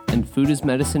tips, and food as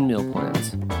medicine meal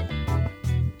plans.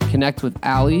 Connect with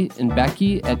Allie and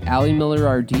Becky at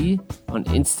AllieMillerRD on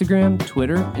Instagram,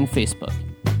 Twitter, and Facebook.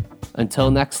 Until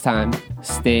next time,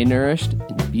 stay nourished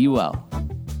and be well.